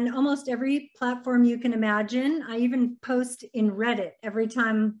on almost every platform you can imagine. I even post in Reddit every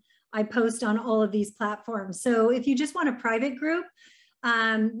time I post on all of these platforms. So if you just want a private group,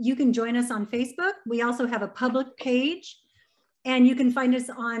 you can join us on Facebook. We also have a public page, and you can find us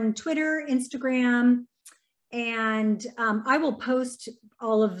on Twitter, Instagram, and I will post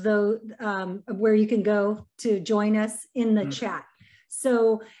all of those where you can go to join us in the chat.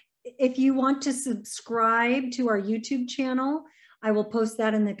 So if you want to subscribe to our YouTube channel, I will post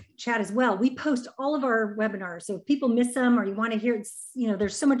that in the chat as well. We post all of our webinars. So if people miss them or you want to hear it, you know,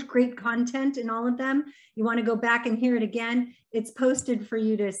 there's so much great content in all of them. You want to go back and hear it again, it's posted for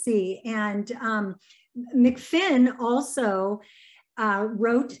you to see. And McFinn also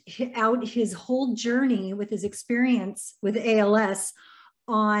wrote out his whole journey with his experience with ALS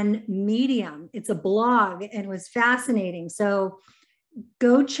on Medium. It's a blog and was fascinating. So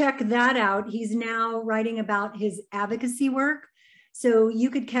go check that out. He's now writing about his advocacy work. So you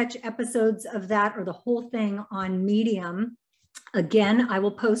could catch episodes of that or the whole thing on Medium. Again, I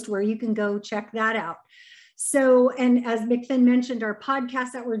will post where you can go check that out. So, and as McFinn mentioned, our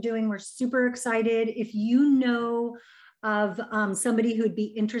podcast that we're doing, we're super excited. If you know of somebody who would be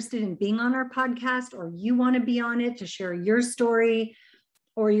interested in being on our podcast, or you want to be on it to share your story,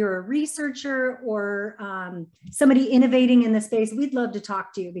 or you're a researcher or somebody innovating in the space, we'd love to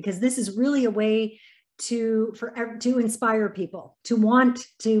talk to you, because this is really a way to inspire people to want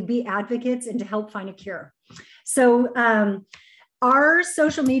to be advocates and to help find a cure. So our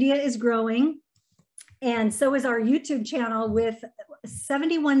social media is growing, and so is our YouTube channel with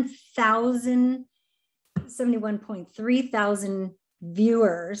 71.3 thousand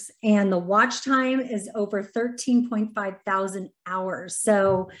viewers, and the watch time is over 13.5 thousand hours.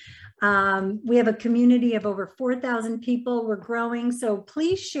 So we have a community of over 4,000 people. We're growing, so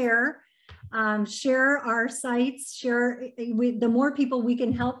please share our sites, the more people we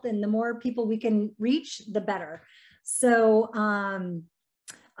can help and the more people we can reach, the better. So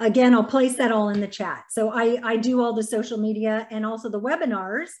again, I'll place that all in the chat. So I do all the social media and also the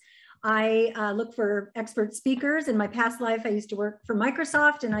webinars. I look for expert speakers. In my past life, I used to work for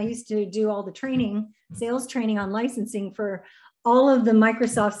Microsoft, and I used to do all the training, sales training on licensing for all of the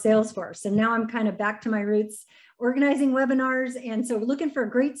Microsoft Salesforce. And now I'm kind of back to my roots, organizing webinars. And so looking for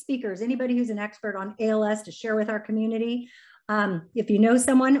great speakers, anybody who's an expert on ALS to share with our community. If you know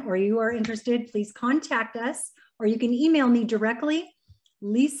someone or you are interested, please contact us, or you can email me directly,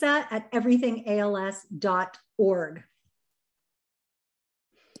 lisa@everythingals.org.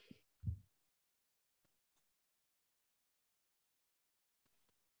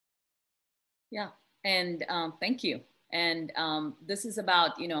 Yeah, and thank you. And this is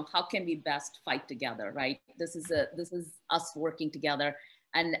about, you know, how can we best fight together, right? This is us working together.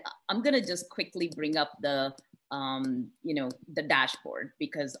 And I'm gonna just quickly bring up the, you know, the dashboard,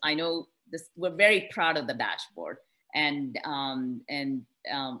 because I know we're very proud of the dashboard. And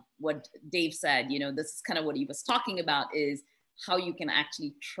what Dave said, you know, this is kind of what he was talking about, is how you can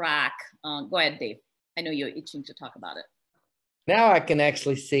actually track. Go ahead, Dave. I know you're itching to talk about it. Now I can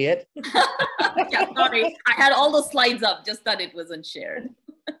actually see it. Yeah, sorry. I had all the slides up, just that it wasn't shared.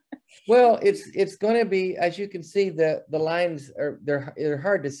 Well, it's going to be, as you can see, the lines they're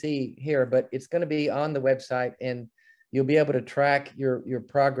hard to see here, but it's going to be on the website, and you'll be able to track your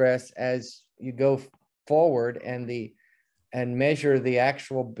progress as you go forward, and measure the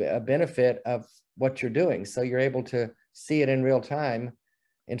actual benefit of what you're doing. So you're able to see it in real time,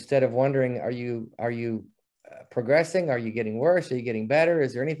 instead of wondering, are you progressing? Are you getting worse? Are you getting better?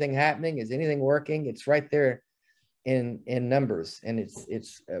 Is there anything happening? Is anything working? It's right there in numbers, and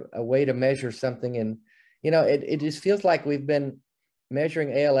it's a way to measure something. And you know, it just feels like we've been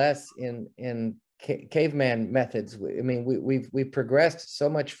measuring ALS in caveman methods. I mean, we've progressed so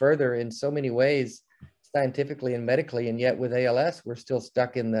much further in so many ways, scientifically and medically, and yet with ALS we're still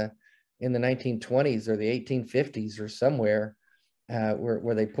stuck in the 1920s or the 1850s or somewhere.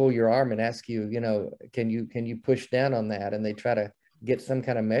 where they pull your arm and ask you, you know, can you push down on that? And they try to get some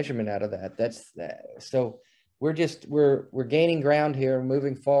kind of measurement out of that. So we're gaining ground here,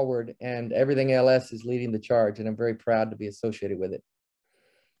 moving forward, and EverythingALS is leading the charge, and I'm very proud to be associated with it.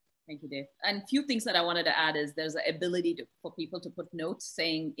 Thank you, Dave. And a few things that I wanted to add is there's an ability for people to put notes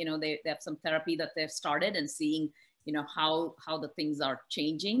saying, you know, they have some therapy that they've started and seeing, you know, how the things are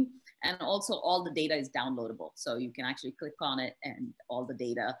changing. And also all the data is downloadable. So you can actually click on it and all the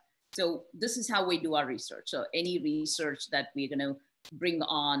data. So this is how we do our research. So any research that we're going to bring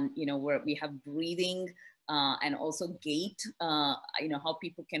on, you know, where we have breathing and also gait, you know, how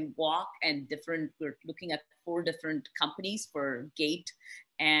people can walk, and we're looking at 4 different companies for gait.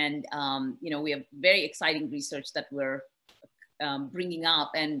 And, you know, we have very exciting research that we're bringing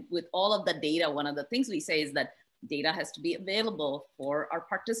up. And with all of the data, one of the things we say is that data has to be available for our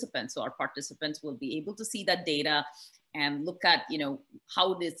participants. So our participants will be able to see that data and look at, you know,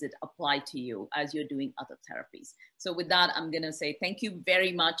 how does it apply to you as you're doing other therapies. So with that, I'm going to say thank you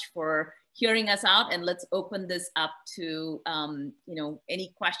very much for hearing us out, and let's open this up to, you know,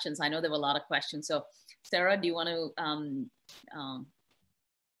 any questions. I know there were a lot of questions. So Sarah, do you want to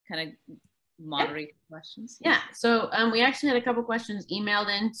kind of moderate questions? Yeah, so we actually had a couple questions emailed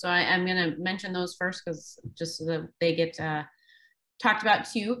in, so I'm going to mention those first, because just so that they get talked about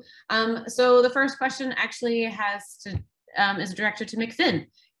too. So the first question actually is directed to McFinn,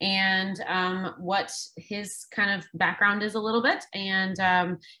 and what his kind of background is a little bit, and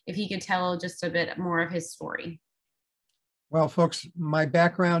if he could tell just a bit more of his story. Well, folks, my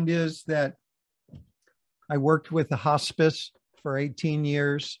background is that I worked with the hospice for 18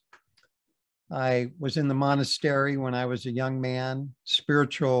 years. I was in the monastery when I was a young man.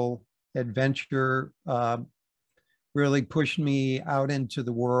 Spiritual adventure really pushed me out into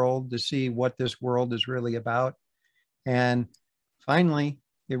the world to see what this world is really about. And finally,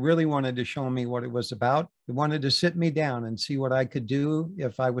 it really wanted to show me what it was about. It wanted to sit me down and see what I could do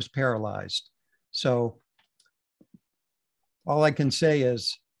if I was paralyzed. So all I can say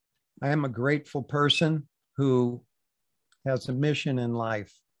is I am a grateful person who has a mission in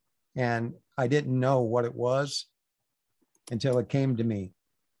life. And I didn't know what it was until it came to me.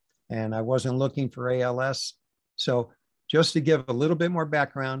 And I wasn't looking for ALS. So just to give a little bit more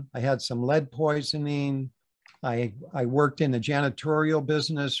background, I had some lead poisoning. I worked in the janitorial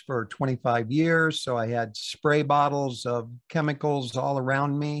business for 25 years. So I had spray bottles of chemicals all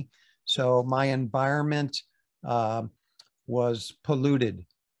around me. So my environment was polluted.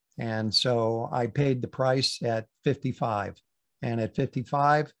 And so I paid the price at 55. And at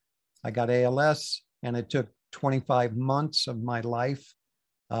 55, I got ALS, and it took 25 months of my life.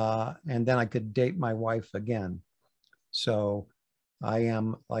 And then I could date my wife again. So I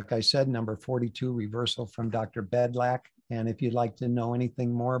am, like I said, number 42 reversal from Dr. Bedlack. And if you'd like to know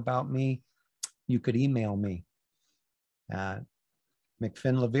anything more about me, you could email me at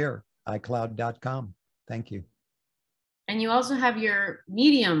McFinnLevere, iCloud.com. Thank you. And you also have your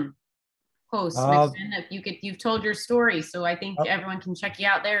Medium post, McFinn. You've told your story, so I think everyone can check you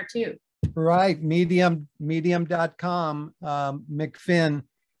out there too. Right, medium.com, McFinn.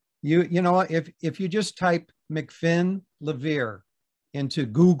 You know, if you just type McFinn Levere into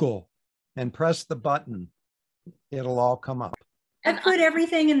Google and press the button, it'll all come up. I put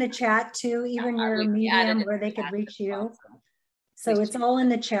everything in the chat too, even your Medium, where they could reach you. So it's all in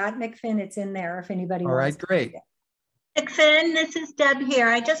the chat, McFinn. It's in there if anybody wants. All right, great. McFinn, this is Deb here.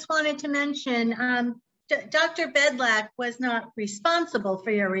 I just wanted to mention, Dr. Bedlack was not responsible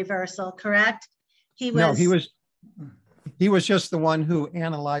for your reversal, correct? No, he was just the one who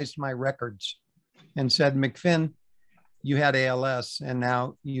analyzed my records and said, McFinn, you had ALS and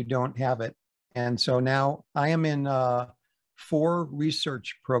now you don't have it. And so now I am in 4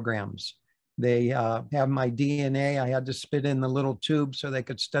 research programs. They have my DNA. I had to spit in the little tube so they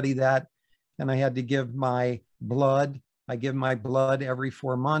could study that. And I had to give my blood. I give my blood every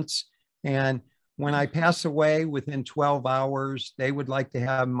 4 months. And when I pass away within 12 hours, they would like to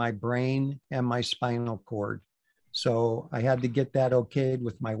have my brain and my spinal cord. So I had to get that okayed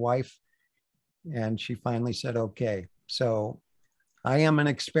with my wife. And she finally said, okay. So I am an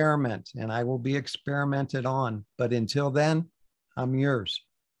experiment and I will be experimented on. But until then, I'm yours.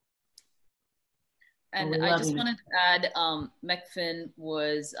 And I just wanted to add, McFinn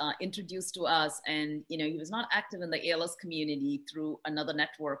was introduced to us, and you know, he was not active in the ALS community through another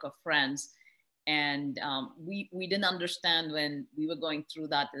network of friends. And we didn't understand when we were going through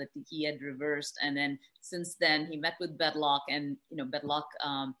that he had reversed. And then since then he met with Bedlock, and you know, Bedlock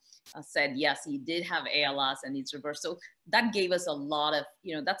said, yes, he did have ALS and he's reversed. So that gave us a lot of,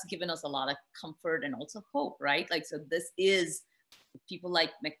 you know, that's given us a lot of comfort and also hope, right? Like, so this is if people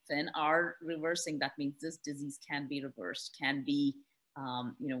like McFinn are reversing, that means this disease can be reversed, can be,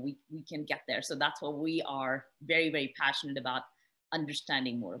 we can get there. So that's what we are very, very passionate about,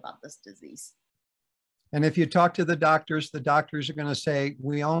 understanding more about this disease. And if you talk to the doctors are going to say,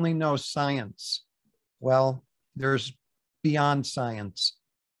 we only know science. Well, there's beyond science.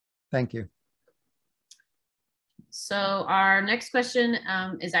 Thank you. So our next question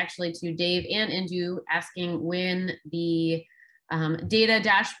is actually to Dave and Indu, asking when the data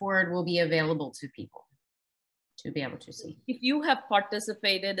dashboard will be available to people to be able to see. If you have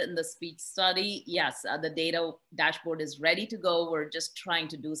participated in the speech study, yes, the data dashboard is ready to go. We're just trying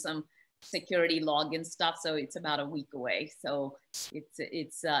to do some security login stuff, so it's about a week away. So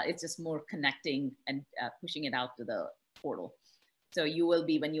it's just more connecting and pushing it out to the portal. So you will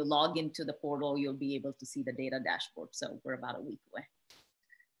be, when you log into the portal, you'll be able to see the data dashboard. So we're about a week away.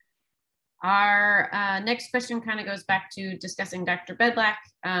 Our next question kind of goes back to discussing Dr. Bedlack.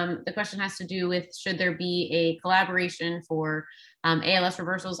 The question has to do with, should there be a collaboration for ALS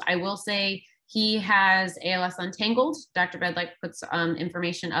reversals? I will say he has ALS Untangled. Dr. Bedlack puts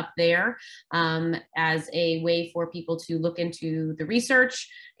information up there as a way for people to look into the research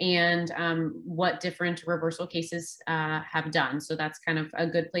and what different reversal cases have done. So that's kind of a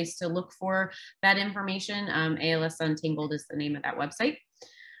good place to look for that information. ALS Untangled is the name of that website.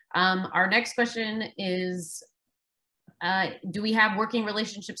 Our next question is, do we have working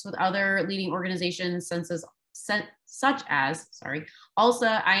relationships with other leading organizations such as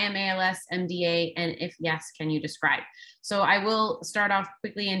ALSA, IMALS, MDA, and if yes, can you describe? So I will start off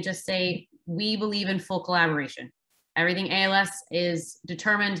quickly and just say, we believe in full collaboration. Everything ALS is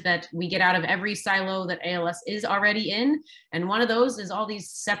determined that we get out of every silo that ALS is already in. And one of those is all these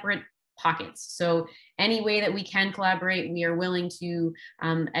separate pockets. So any way that we can collaborate, we are willing to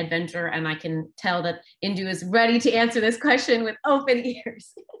adventure. And I can tell that Indu is ready to answer this question with open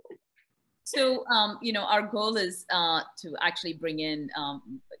ears. So, our goal is to actually bring in,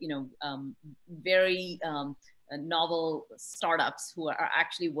 very novel startups who are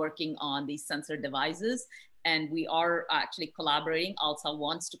actually working on these sensor devices. And we are actually collaborating. ALSA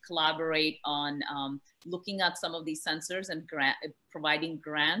wants to collaborate on looking at some of these sensors and providing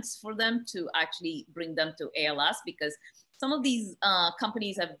grants for them to actually bring them to ALS, because some of these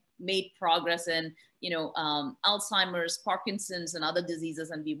companies have made progress in, Alzheimer's, Parkinson's, and other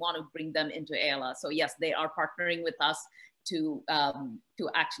diseases, and we want to bring them into ALS. So yes, they are partnering with us to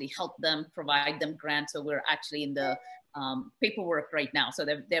actually help them, provide them grants. So we're actually in the paperwork right now. So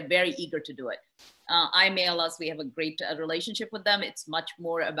they're very eager to do it. IMALS, we have a great relationship with them. It's much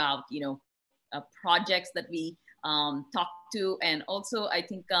more about, projects that we talk to. And also, I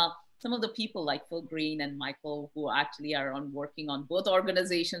think some of the people like Phil Green and Michael, who actually are working on both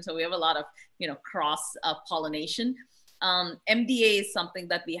organizations. So we have a lot of, cross pollination. MDA is something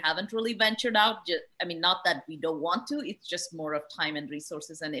that we haven't really ventured out. Not that we don't want to, it's just more of time and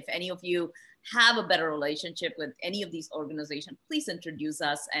resources. And if any of you have a better relationship with any of these organizations, please introduce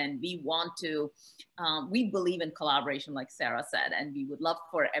us. And we want to, we believe in collaboration, like Sarah said, and we would love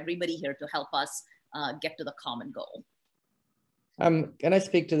for everybody here to help us get to the common goal. Can I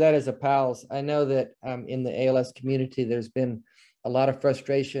speak to that as a PALS? I know that in the ALS community, there's been a lot of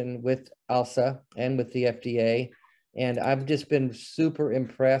frustration with ALSA and with the FDA. And I've just been super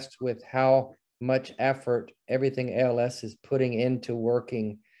impressed with how much effort EverythingALS is putting into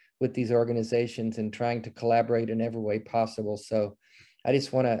working with these organizations and trying to collaborate in every way possible. So I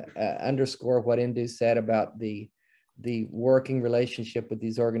just want to underscore what Indu said about the working relationship with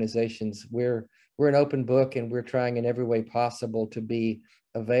these organizations. We're an open book, and we're trying in every way possible to be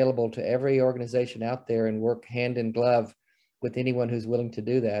available to every organization out there and work hand in glove with anyone who's willing to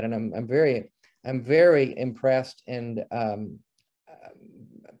do that. And I'm very impressed and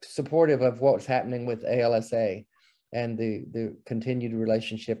supportive of what's happening with ALSA and the continued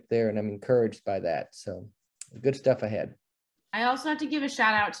relationship there. And I'm encouraged by that. So good stuff ahead. I also have to give a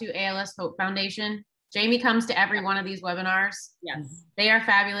shout out to ALS Hope Foundation. Jamie comes to every one of these webinars. Yes. They are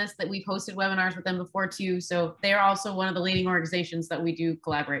fabulous. That we've hosted webinars with them before too. So they are also one of the leading organizations that we do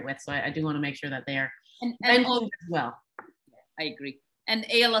collaborate with. So I do want to make sure that they are mentioned as well. I agree. And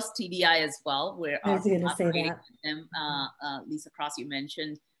ALS TDI as well, where I was going to say that. Them, Lisa Cross, you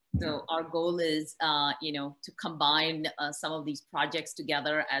mentioned. So our goal is, to combine some of these projects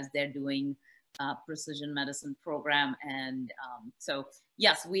together as they're doing precision medicine program. And so,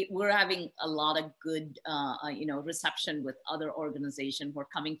 yes, we're having a lot of good, reception with other organizations who are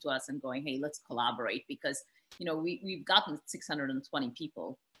coming to us and going, hey, let's collaborate, because, we've gotten 620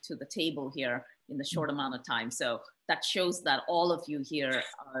 people to the table here in the short amount of time. So that shows that all of you here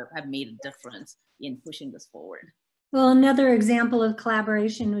have made a difference in pushing this forward. Well, another example of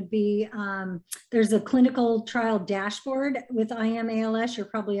collaboration would be there's a clinical trial dashboard with IMALS you're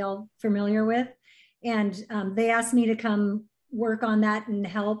probably all familiar with. And they asked me to come work on that and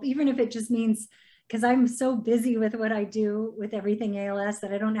help, even if it just means, because I'm so busy with what I do with Everything ALS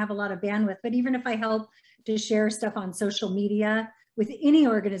that I don't have a lot of bandwidth, but even if I help to share stuff on social media with any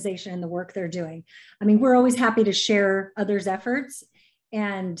organization and the work they're doing. I mean, we're always happy to share others' efforts,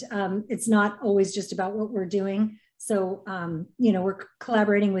 and it's not always just about what we're doing. So, you know, we're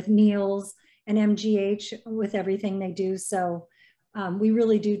collaborating with NEALS and MGH with everything they do. So we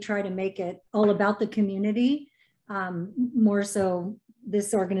really do try to make it all about the community, more so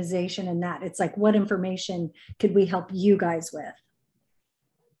this organization and that. It's like, what information could we help you guys with?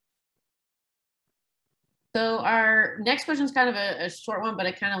 So our next question is kind of a short one, but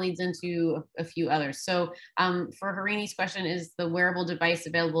it kind of leads into a few others. So for Harini's question, is the wearable device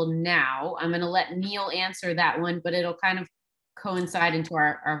available now? I'm going to let Neil answer that one, but it'll kind of coincide into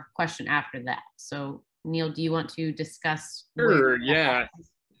our question after that. So Neil, do you want to discuss? Sure, yeah.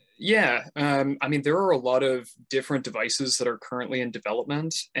 Yeah, I mean, there are a lot of different devices that are currently in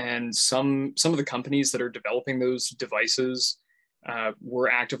development, and some of the companies that are developing those devices we're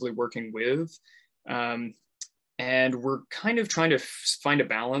actively working with. And we're kind of trying to find a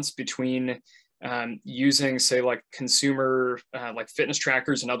balance between using, say, like consumer, like fitness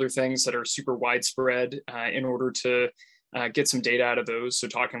trackers and other things that are super widespread in order to get some data out of those. So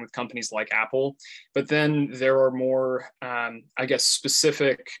talking with companies like Apple, but then there are more, I guess,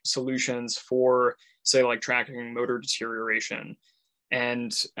 specific solutions for, say, like tracking motor deterioration.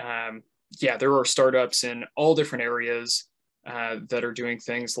 And yeah, there are startups in all different areas that are doing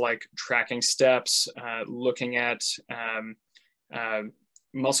things like tracking steps, looking at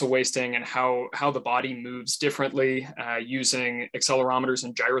muscle wasting and how the body moves differently, using accelerometers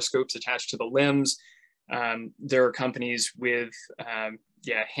and gyroscopes attached to the limbs. There are companies with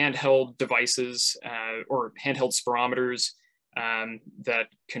yeah, handheld devices or handheld spirometers that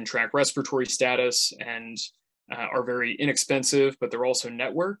can track respiratory status and are very inexpensive, but they're also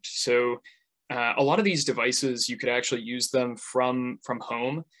networked. So a lot of these devices, you could actually use them from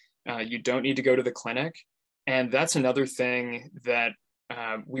home. You don't need to go to the clinic. And that's another thing that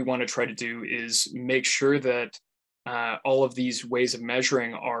we want to try to do, is make sure that all of these ways of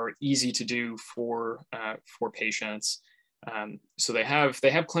measuring are easy to do for patients. So they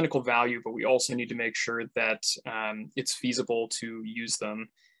have clinical value, but we also need to make sure that it's feasible to use them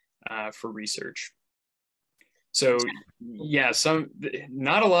for research. So yeah,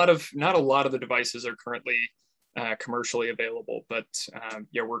 not a lot of the devices are currently commercially available, but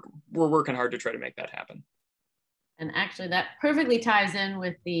yeah, we're working hard to try to make that happen. And actually that perfectly ties in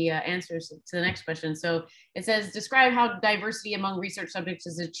with the answers to the next question. So it says, describe how diversity among research subjects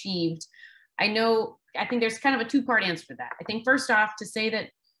is achieved. I think there's kind of a two-part answer to that. I think first off, to say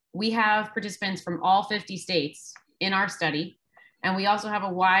that we have participants from all 50 states in our study, and we also have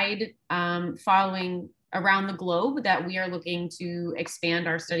a wide following around the globe that we are looking to expand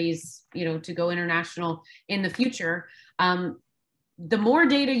our studies, you know, to go international in the future. The more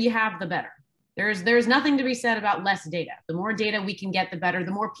data you have, the better. There's nothing to be said about less data. The more data we can get, the better.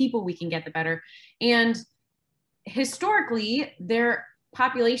 The more people we can get, the better. And historically, their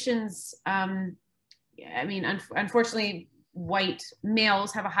populations, I mean, unfortunately, white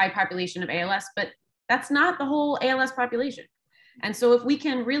males have a high population of ALS, but that's not the whole ALS population. And so if we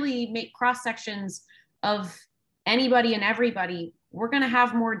can really make cross sections of anybody and everybody, we're going to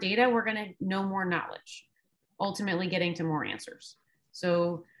have more data. We're going to know more knowledge, ultimately getting to more answers.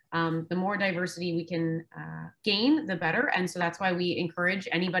 So the more diversity we can gain, the better. And so that's why we encourage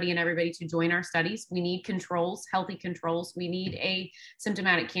anybody and everybody to join our studies. We need controls, healthy controls. We need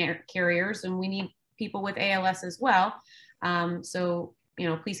asymptomatic carriers, and we need people with ALS as well. So, you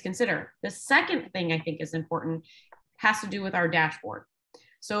know, please consider. The second thing I think is important has to do with our dashboard.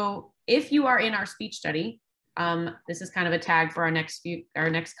 So if you are in our speech study, this is kind of a tag for our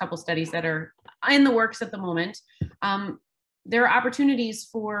next couple studies that are in the works at the moment. There are opportunities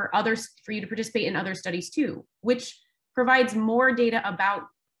for you to participate in other studies too, which provides more data about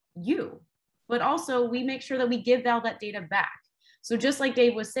you, but also we make sure that we give all that data back. So just like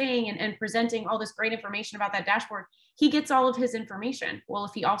Dave was saying and presenting all this great information about that dashboard, he gets all of his information. Well,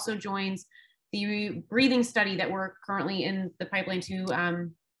 if he also joins the breathing study that we're currently in the pipeline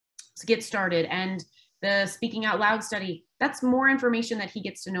to get started, and the speaking out loud study, that's more information that he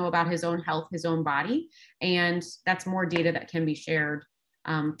gets to know about his own health, his own body, and that's more data that can be shared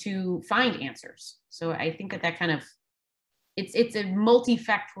to find answers. So I think that kind of, it's a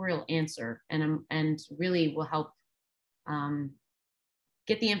multifactorial answer, and really will help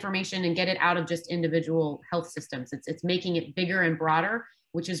get the information and get it out of just individual health systems. It's making it bigger and broader,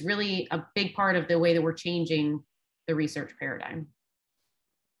 which is really a big part of the way that we're changing the research paradigm.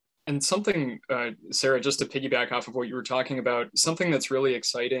 And something, Sarah, just to piggyback off of what you were talking about, something that's really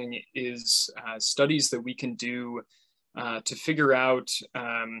exciting is studies that we can do to figure out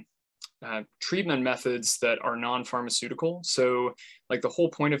treatment methods that are non-pharmaceutical. So like the whole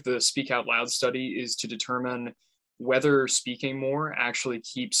point of the Speak Out Loud study is to determine whether speaking more actually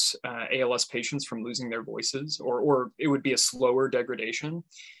keeps ALS patients from losing their voices, or it would be a slower degradation.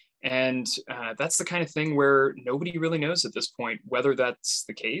 And that's the kind of thing where nobody really knows at this point whether that's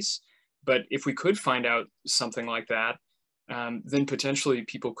the case. But if we could find out something like that, then potentially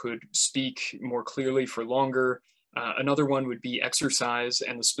people could speak more clearly for longer. Another one would be exercise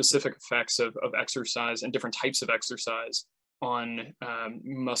and the specific effects of exercise and different types of exercise on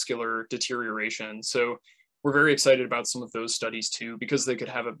muscular deterioration. So we're very excited about some of those studies too, because they could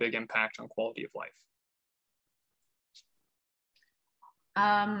have a big impact on quality of life.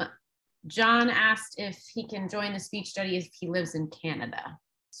 John asked if he can join the speech study if he lives in Canada.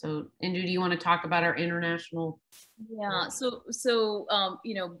 So Indu, do you want to talk about our international? Yeah, so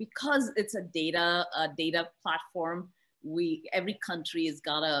you know, because it's a data platform, every country has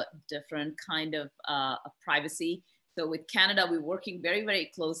got a different kind of privacy. So with Canada, we're working very, very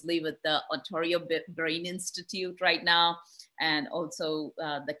closely with the Ontario Brain Institute right now, and also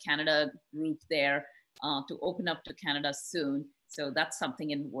the Canada group there to open up to Canada soon. So that's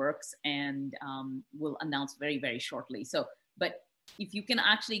something in works, and we'll announce very, very shortly. So, but if you can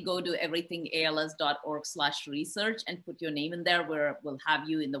actually go to everythingals.org/research and put your name in there, we'll have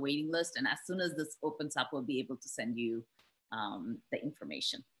you in the waiting list. And as soon as this opens up, we'll be able to send you the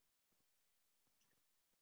information.